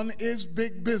 2021 is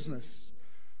big business.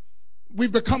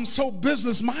 We've become so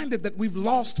business-minded that we've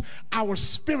lost our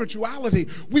spirituality.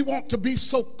 We want to be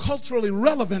so culturally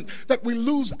relevant that we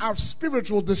lose our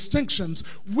spiritual distinctions.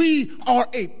 We are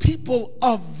a people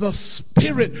of the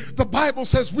Spirit. The Bible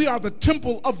says we are the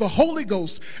temple of the Holy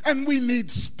Ghost, and we need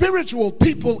spiritual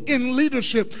people in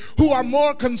leadership who are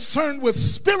more concerned with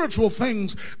spiritual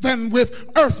things than with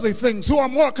earthly things, who are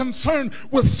more concerned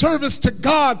with service to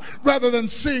God rather than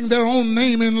seeing their own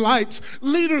name in lights.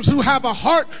 Leaders who have a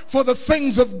heart for the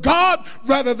things of God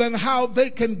rather than how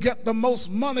they can get the most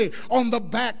money on the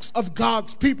backs of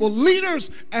God's people.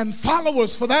 Leaders and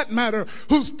followers, for that matter,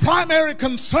 whose primary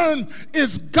concern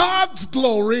is God's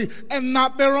glory and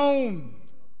not their own.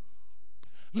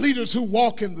 Leaders who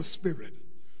walk in the Spirit,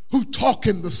 who talk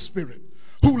in the Spirit,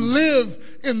 who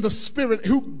live in the Spirit,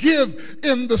 who give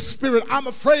in the Spirit. I'm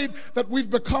afraid that we've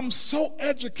become so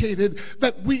educated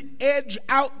that we edge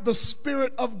out the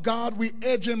Spirit of God. We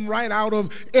edge him right out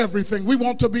of everything. We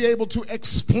want to be able to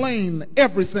explain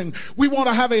everything. We want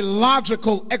to have a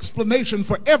logical explanation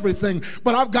for everything.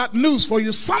 But I've got news for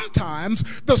you.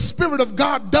 Sometimes the Spirit of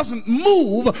God doesn't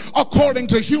move according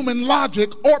to human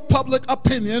logic or public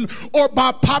opinion or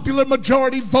by popular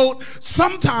majority vote.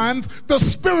 Sometimes the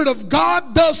Spirit of God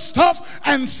does stuff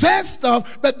and says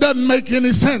stuff that doesn't make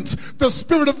any sense. The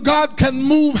Spirit of God can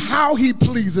move how he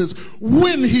pleases,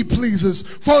 when he pleases,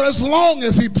 for as long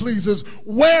as he pleases,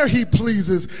 where he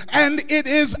pleases. And it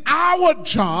is our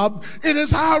job, it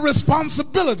is our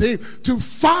responsibility to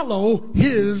follow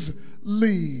his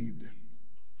lead.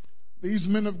 These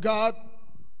men of God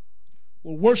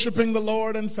were worshiping the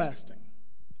Lord and fasting,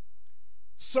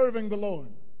 serving the Lord,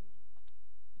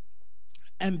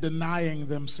 and denying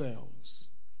themselves.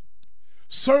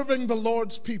 Serving the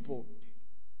Lord's people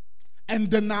and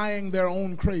denying their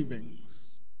own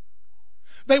cravings.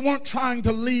 They weren't trying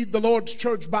to lead the Lord's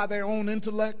church by their own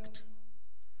intellect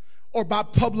or by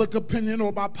public opinion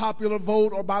or by popular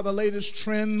vote or by the latest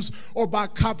trends or by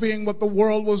copying what the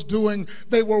world was doing.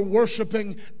 They were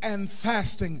worshiping and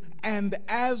fasting. And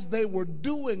as they were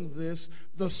doing this,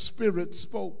 the Spirit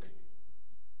spoke.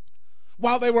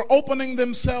 While they were opening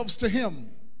themselves to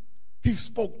him, he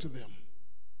spoke to them.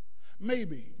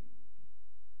 Maybe,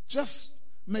 just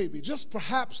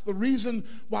perhaps the reason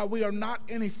why we are not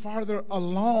any farther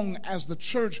along as the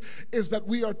church is that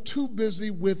we are too busy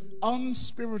with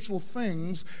unspiritual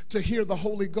things to hear the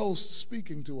Holy Ghost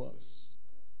speaking to us.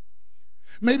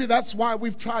 Maybe that's why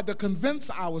we've tried to convince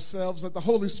ourselves that the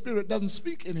Holy Spirit doesn't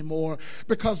speak anymore,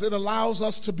 because it allows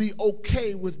us to be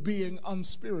okay with being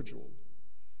unspiritual.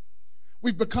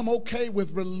 We've become okay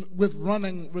with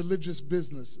running religious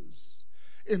businesses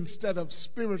instead of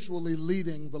spiritually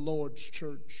leading the Lord's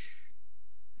church.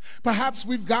 Perhaps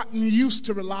we've gotten used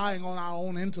to relying on our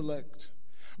own intellect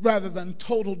rather than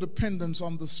total dependence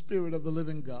on the Spirit of the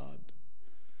living God.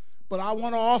 But I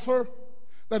want to offer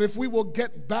that if we will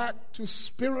get back to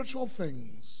spiritual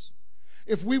things,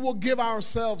 if we will give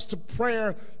ourselves to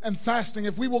prayer and fasting,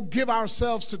 if we will give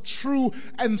ourselves to true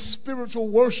and spiritual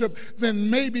worship, then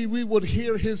maybe we would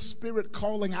hear his Spirit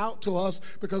calling out to us,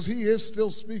 because he is still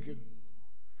speaking.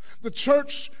 The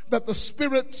church that the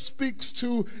Spirit speaks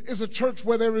to is a church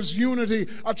where there is unity,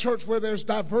 a church where there's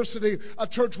diversity, a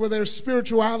church where there's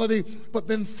spirituality. But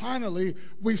then finally,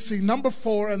 we see number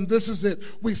 4, and this is it.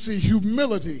 We see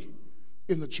humility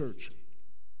in the church.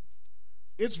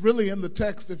 It's really in the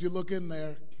text if you look in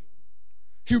there.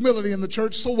 Humility in the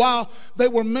church. So while they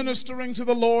were ministering to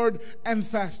the Lord and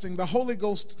fasting, the Holy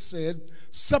Ghost said,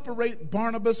 "Separate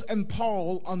Barnabas and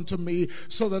Paul unto me,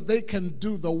 so that they can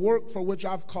do the work for which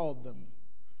I've called them."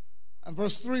 And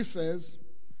verse 3 says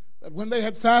that when they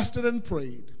had fasted and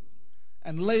prayed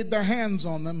and laid their hands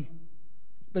on them,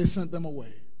 they sent them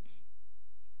away.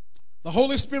 The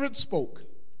Holy Spirit spoke.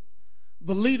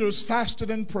 The leaders fasted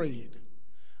and prayed,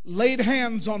 laid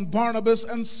hands on Barnabas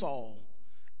and Saul,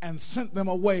 and sent them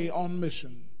away on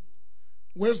mission.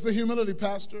 Where's the humility,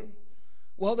 Pastor?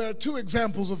 Well, there are 2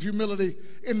 examples of humility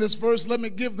in this verse. Let me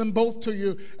give them both to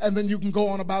you, and then you can go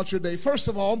on about your day. First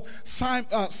of all,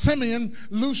 Simeon,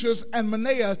 Lucius, and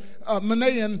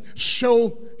Manaen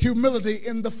show humility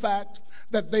in the fact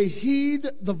that they heed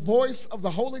the voice of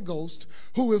the Holy Ghost,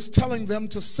 who is telling them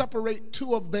to separate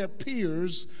 2 of their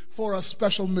peers for a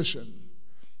special mission.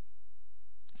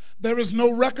 There is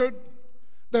no record,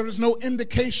 there is no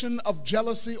indication of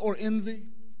jealousy or envy.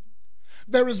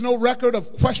 There is no record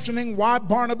of questioning why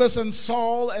Barnabas and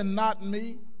Saul and not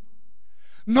me.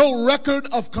 No record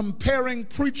of comparing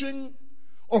preaching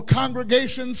or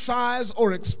congregation size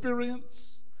or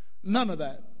experience. None of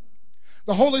that.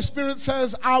 The Holy Spirit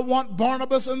says, I want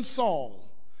Barnabas and Saul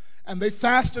and they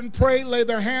fast and pray, lay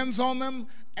their hands on them,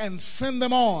 and send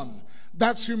them on.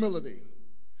 That's humility.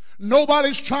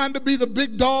 Nobody's trying to be the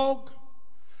big dog.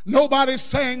 Nobody's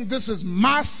saying this is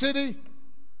my city.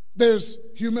 There's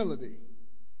humility.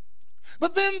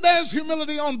 But then there's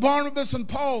humility on Barnabas and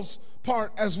Paul's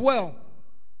part as well.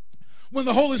 When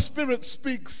the Holy Spirit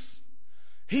speaks,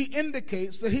 he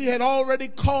indicates that he had already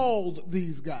called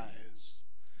these guys.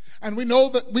 And we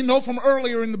know from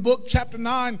earlier in the book, chapter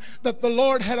 9, that the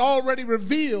Lord had already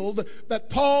revealed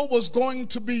that Paul was going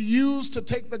to be used to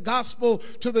take the gospel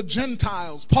to the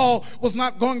Gentiles. Paul was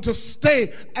not going to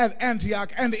stay at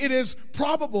Antioch, and it is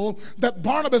probable that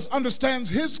Barnabas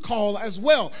understands his call as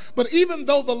well. But even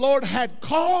though the Lord had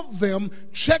called them,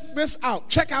 check this out,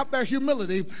 check out their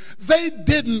humility, they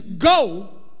didn't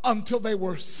go until they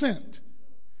were sent.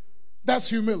 That's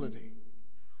humility.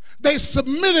 They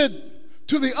submitted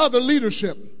to the other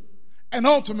leadership, and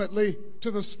ultimately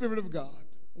to the Spirit of God.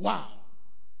 Wow.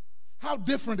 How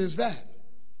different is that?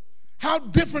 How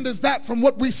different is that from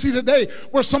what we see today,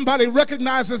 where somebody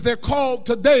recognizes they're called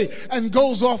today and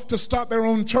goes off to start their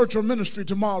own church or ministry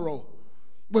tomorrow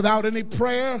without any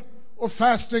prayer or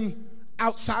fasting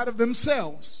outside of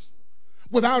themselves,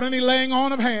 without any laying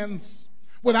on of hands,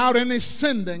 without any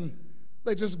sending,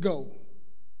 they just go.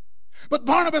 But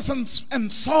Barnabas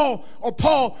and Saul or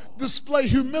Paul display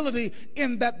humility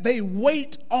in that they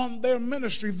wait on their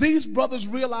ministry. These brothers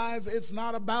realize it's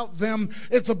not about them.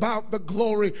 It's about the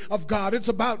glory of God. It's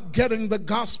about getting the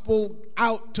gospel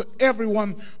out to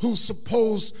everyone who's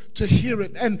supposed to hear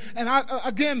it. And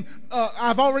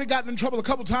I've already gotten in trouble a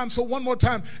couple times, so one more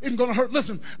time isn't going to hurt.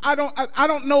 Listen, I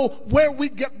don't know where we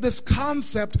get this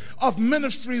concept of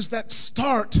ministries that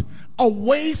start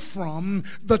away from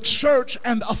the church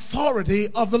and authority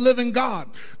of the living God.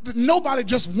 Nobody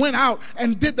just went out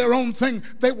and did their own thing.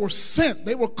 They were sent.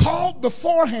 They were called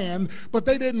beforehand, but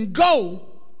they didn't go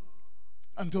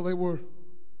until they were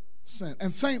sent.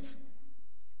 And saints,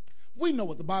 we know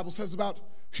what the Bible says about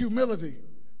humility,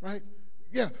 right?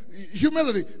 Yeah,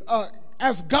 humility.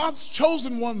 As God's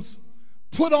chosen ones,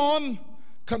 put on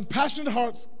compassionate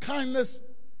hearts, kindness,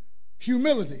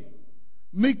 humility,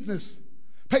 meekness,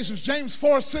 patience. James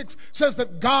 4:6 says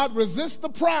that God resists the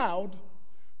proud,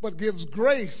 but gives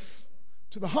grace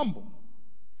to the humble.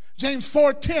 James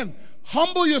 4:10,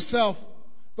 humble yourself,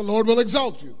 the Lord will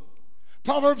exalt you.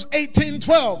 Proverbs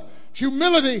 18:12,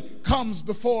 humility comes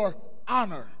before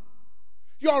honor.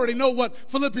 You already know what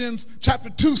Philippians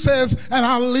chapter 2 says, and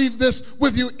I'll leave this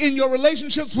with you. In your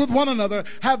relationships with one another,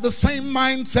 have the same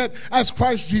mindset as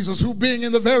Christ Jesus, who being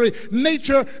in the very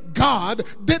nature God,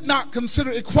 did not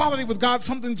consider equality with God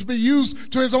something to be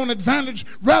used to his own advantage.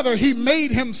 Rather, he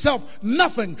made himself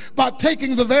nothing by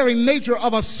taking the very nature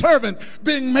of a servant,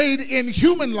 being made in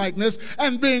human likeness,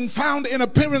 and being found in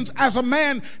appearance as a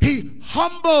man. He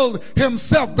humbled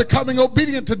himself, becoming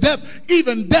obedient to death,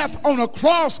 even death on a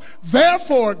cross.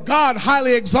 Therefore, God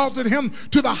highly exalted him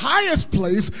to the highest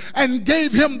place and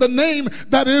gave him the name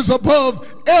that is above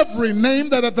every name,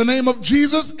 that at the name of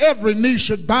Jesus every knee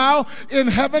should bow in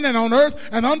heaven and on earth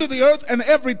and under the earth, and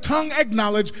every tongue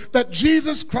acknowledge that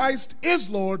Jesus Christ is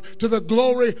Lord, to the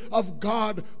glory of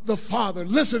God the Father.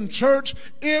 Listen, church,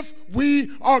 if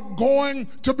we are going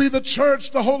to be the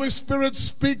church the Holy Spirit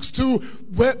speaks to,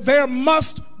 there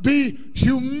must be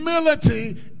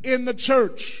humility in the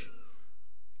church.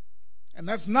 And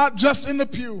that's not just in the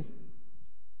pew.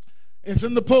 It's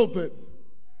in the pulpit.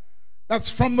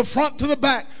 That's from the front to the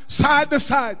back, side to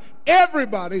side.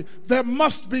 Everybody, there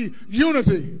must be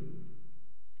unity.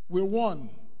 We're one.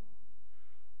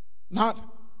 Not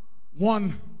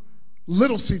one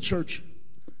little C church,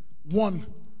 one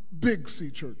big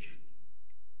C church.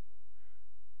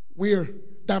 We're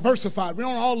diversified. We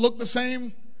don't all look the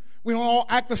same. We don't all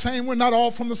act the same. We're not all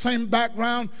from the same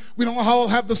background. We don't all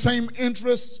have the same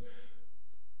interests.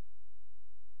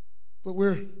 But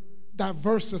we're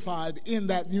diversified in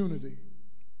that unity.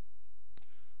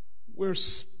 We're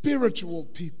spiritual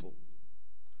people.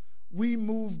 We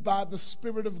move by the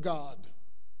Spirit of God,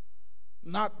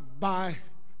 not by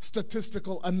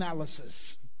statistical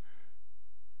analysis.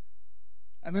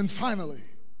 And then finally,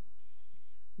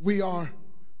 we are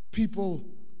people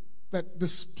that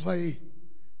display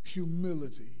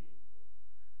humility.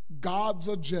 God's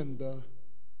agenda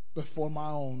before my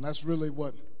own. That's really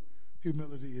what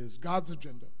humility is. God's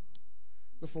agenda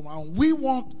before my own. We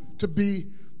want to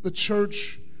be the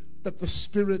church that the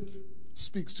Spirit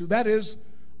speaks to. That is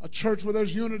a church where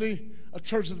there's unity, a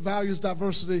church that values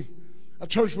diversity, a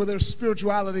church where there's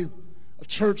spirituality, a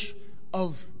church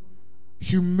of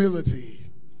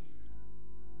humility.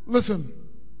 Listen,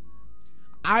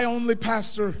 I only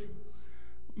pastor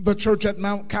the church at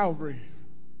Mount Calvary.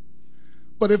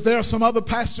 But if there are some other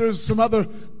pastors, some other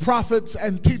prophets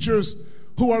and teachers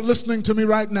who are listening to me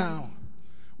right now,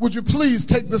 would you please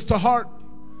take this to heart?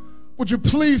 Would you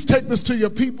please take this to your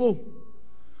people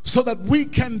so that we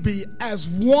can be as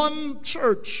one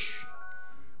church?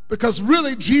 Because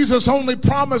really, Jesus only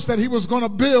promised that he was going to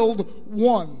build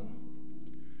one.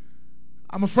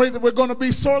 I'm afraid that we're going to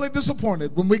be sorely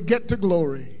disappointed when we get to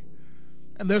glory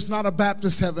and there's not a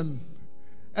Baptist heaven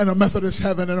and a Methodist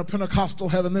heaven and a Pentecostal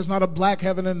heaven. There's not a black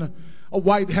heaven and a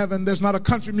white heaven. There's not a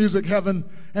country music heaven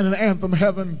and an anthem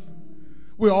heaven.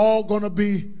 We're all going to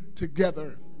be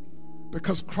together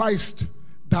because Christ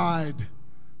died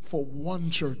for one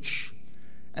church.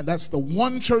 And that's the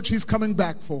one church he's coming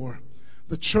back for,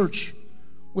 the church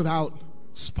without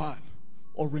spot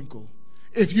or wrinkle.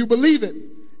 If you believe it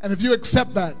and if you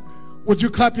accept that, would you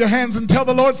clap your hands and tell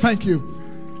the Lord thank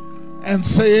you and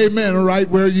say amen right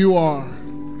where you are?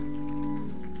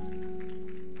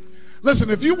 Listen,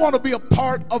 if you want to be a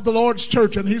part of the Lord's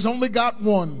church, and he's only got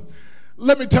one,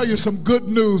 let me tell you some good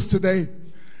news today.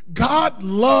 God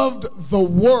loved the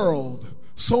world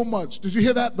so much. Did you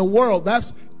hear that? The world,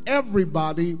 that's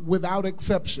everybody without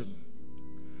exception.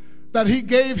 That he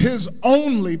gave his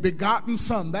only begotten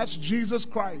son, that's Jesus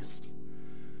Christ.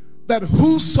 That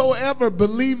whosoever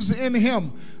believes in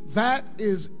him, that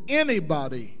is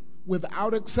anybody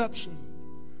without exception.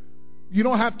 You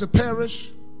don't have to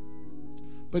perish,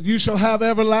 but you shall have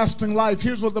everlasting life.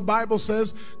 Here's what the Bible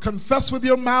says: confess with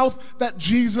your mouth that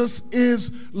Jesus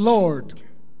is Lord.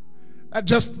 That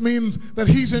just means that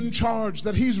he's in charge,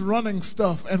 that he's running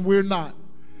stuff and we're not.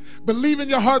 Believe in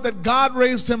your heart that God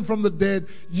raised him from the dead,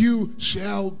 you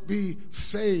shall be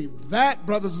saved. That,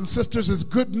 brothers and sisters, is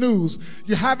good news.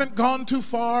 You haven't gone too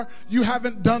far. You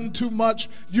haven't done too much.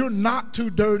 You're not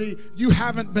too dirty. You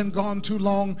haven't been gone too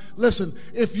long. Listen,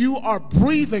 if you are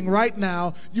breathing right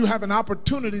now, you have an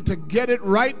opportunity to get it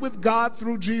right with God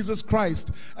through Jesus Christ.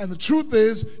 And the truth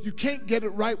is, you can't get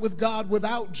it right with God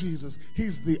without Jesus.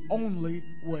 He's the only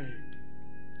way.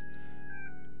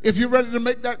 If you're ready to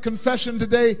make that confession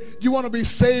today, you want to be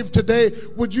saved today,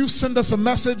 would you send us a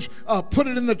message, put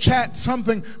it in the chat,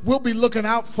 something. We'll be looking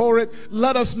out for it.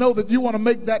 Let us know that you want to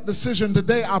make that decision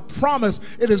today. I promise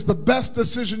it is the best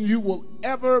decision you will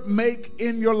ever make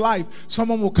in your life.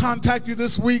 Someone will contact you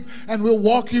this week and we'll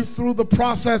walk you through the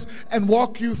process and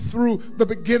walk you through the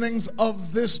beginnings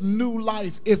of this new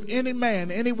life. If any man,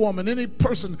 any woman, any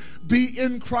person be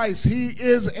in Christ, he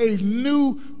is a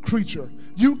new creature.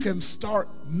 You can start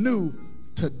new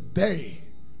today.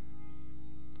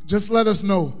 Just let us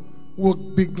know. We'll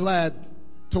be glad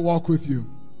to walk with you.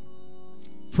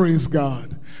 Praise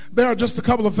God. There are just a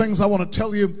couple of things I want to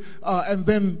tell you, and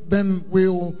then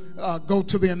we'll go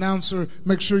to the announcer.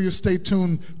 Make sure you stay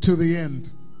tuned to the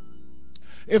end.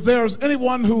 If there's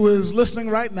anyone who is listening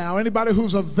right now, anybody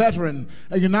who's a veteran,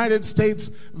 a United States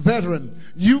veteran,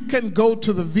 you can go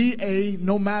to the VA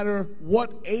no matter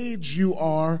what age you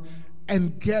are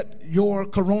and get your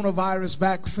coronavirus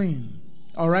vaccine.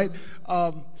 All right?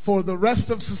 For the rest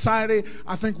of society,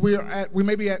 I think we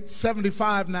may be at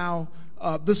 75 now.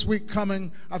 This week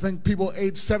coming, I think people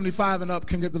age 75 and up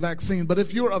can get the vaccine. But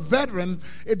if you're a veteran,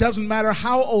 it doesn't matter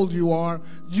how old you are,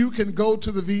 you can go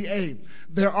to the VA.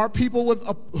 There are people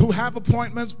who have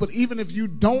appointments, but even if you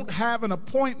don't have an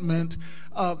appointment,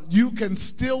 you can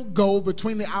still go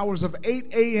between the hours of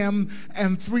 8 a.m.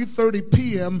 and 3:30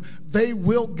 p.m. They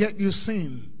will get you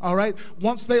seen. All right?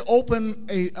 Once they open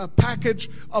a package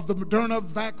of the Moderna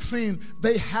vaccine,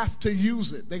 they have to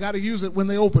use it. They got to use it when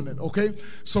they open it, okay?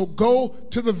 So go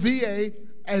to the VA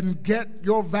and get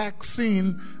your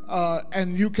vaccine,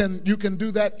 and you can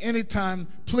do that anytime.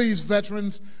 Please,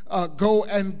 veterans, go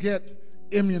and get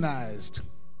immunized.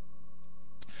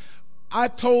 I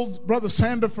told Brother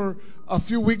Sandifer a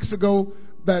few weeks ago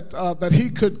that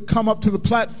he could come up to the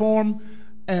platform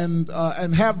and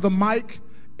have the mic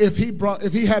if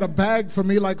he had a bag for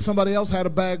me like somebody else had a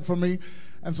bag for me.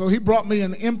 And so he brought me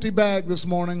an empty bag this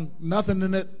morning, nothing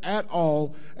in it at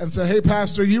all, and said, "Hey,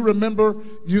 Pastor, you remember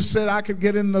you said I could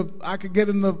get in the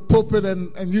pulpit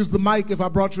and use the mic if I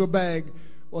brought you a bag?"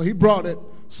 Well, he brought it,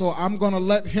 so I'm going to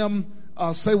let him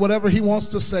say whatever he wants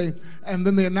to say, and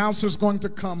then the announcer's going to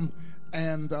come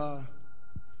and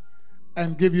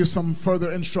give you some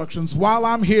further instructions. While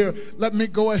I'm here, let me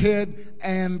go ahead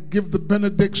and give the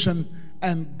benediction,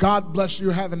 and God bless you.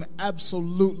 Have an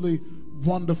absolutely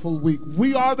wonderful week.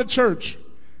 We are the church,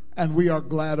 and we are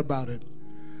glad about it.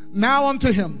 Now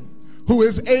unto him who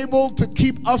is able to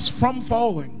keep us from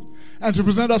falling and to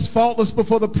present us faultless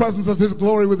before the presence of his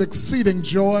glory with exceeding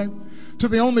joy, To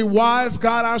the only wise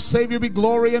God, our Savior, be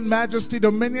glory and majesty,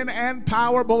 dominion and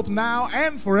power, both now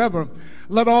and forever.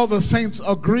 Let all the saints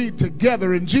agree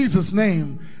together in Jesus'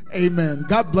 name. Amen.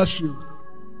 God bless you.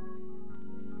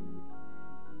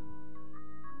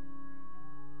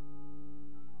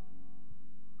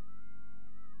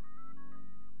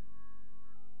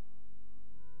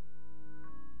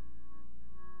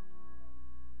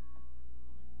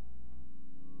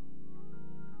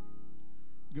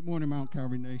 Good morning, Mount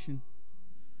Calvary Nation.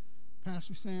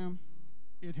 Pastor Sam,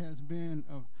 it has been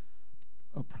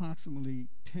approximately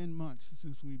 10 months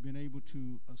since we've been able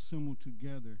to assemble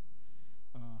together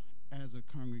as a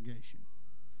congregation.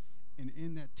 And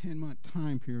in that 10-month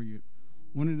time period,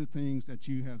 one of the things that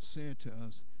you have said to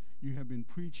us, you have been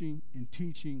preaching and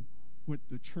teaching what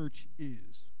the church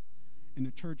is. And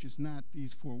the church is not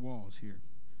these four walls here.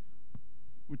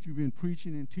 What you've been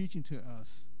preaching and teaching to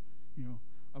us,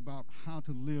 about how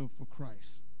to live for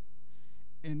Christ.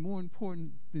 And more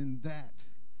important than that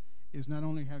is not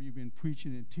only have you been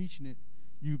preaching and teaching it,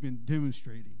 you've been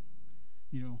demonstrating,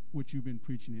 what you've been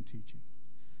preaching and teaching.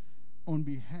 On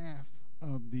behalf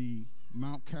of the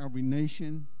Mount Calvary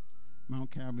Nation,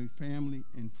 Mount Calvary family,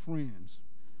 and friends,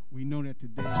 we know that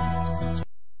today...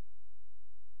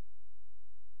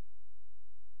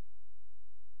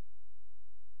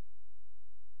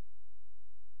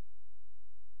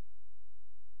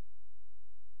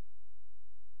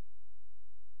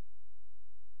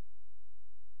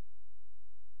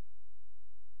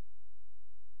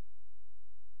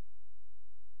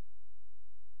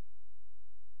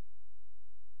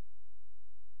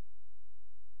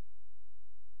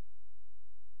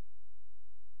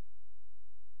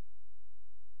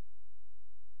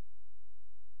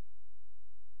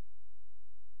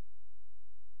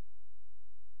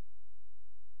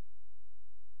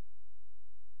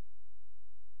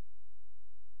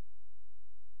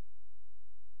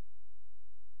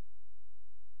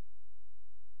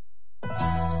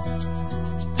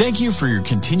 Thank you for your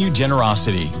continued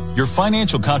generosity. Your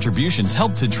financial contributions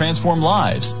help to transform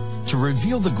lives, to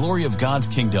reveal the glory of God's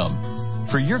kingdom.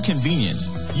 For your convenience,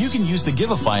 you can use the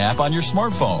Giveify app on your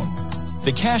smartphone,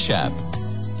 the Cash App,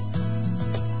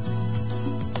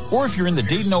 or if you're in the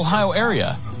Dayton, Ohio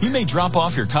area, you may drop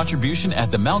off your contribution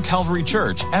at the Mount Calvary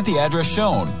Church at the address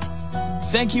shown.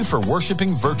 Thank you for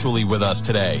worshiping virtually with us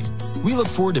today. We look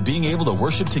forward to being able to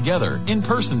worship together in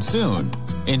person soon.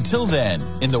 Until then,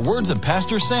 in the words of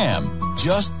Pastor Sam,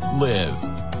 just live.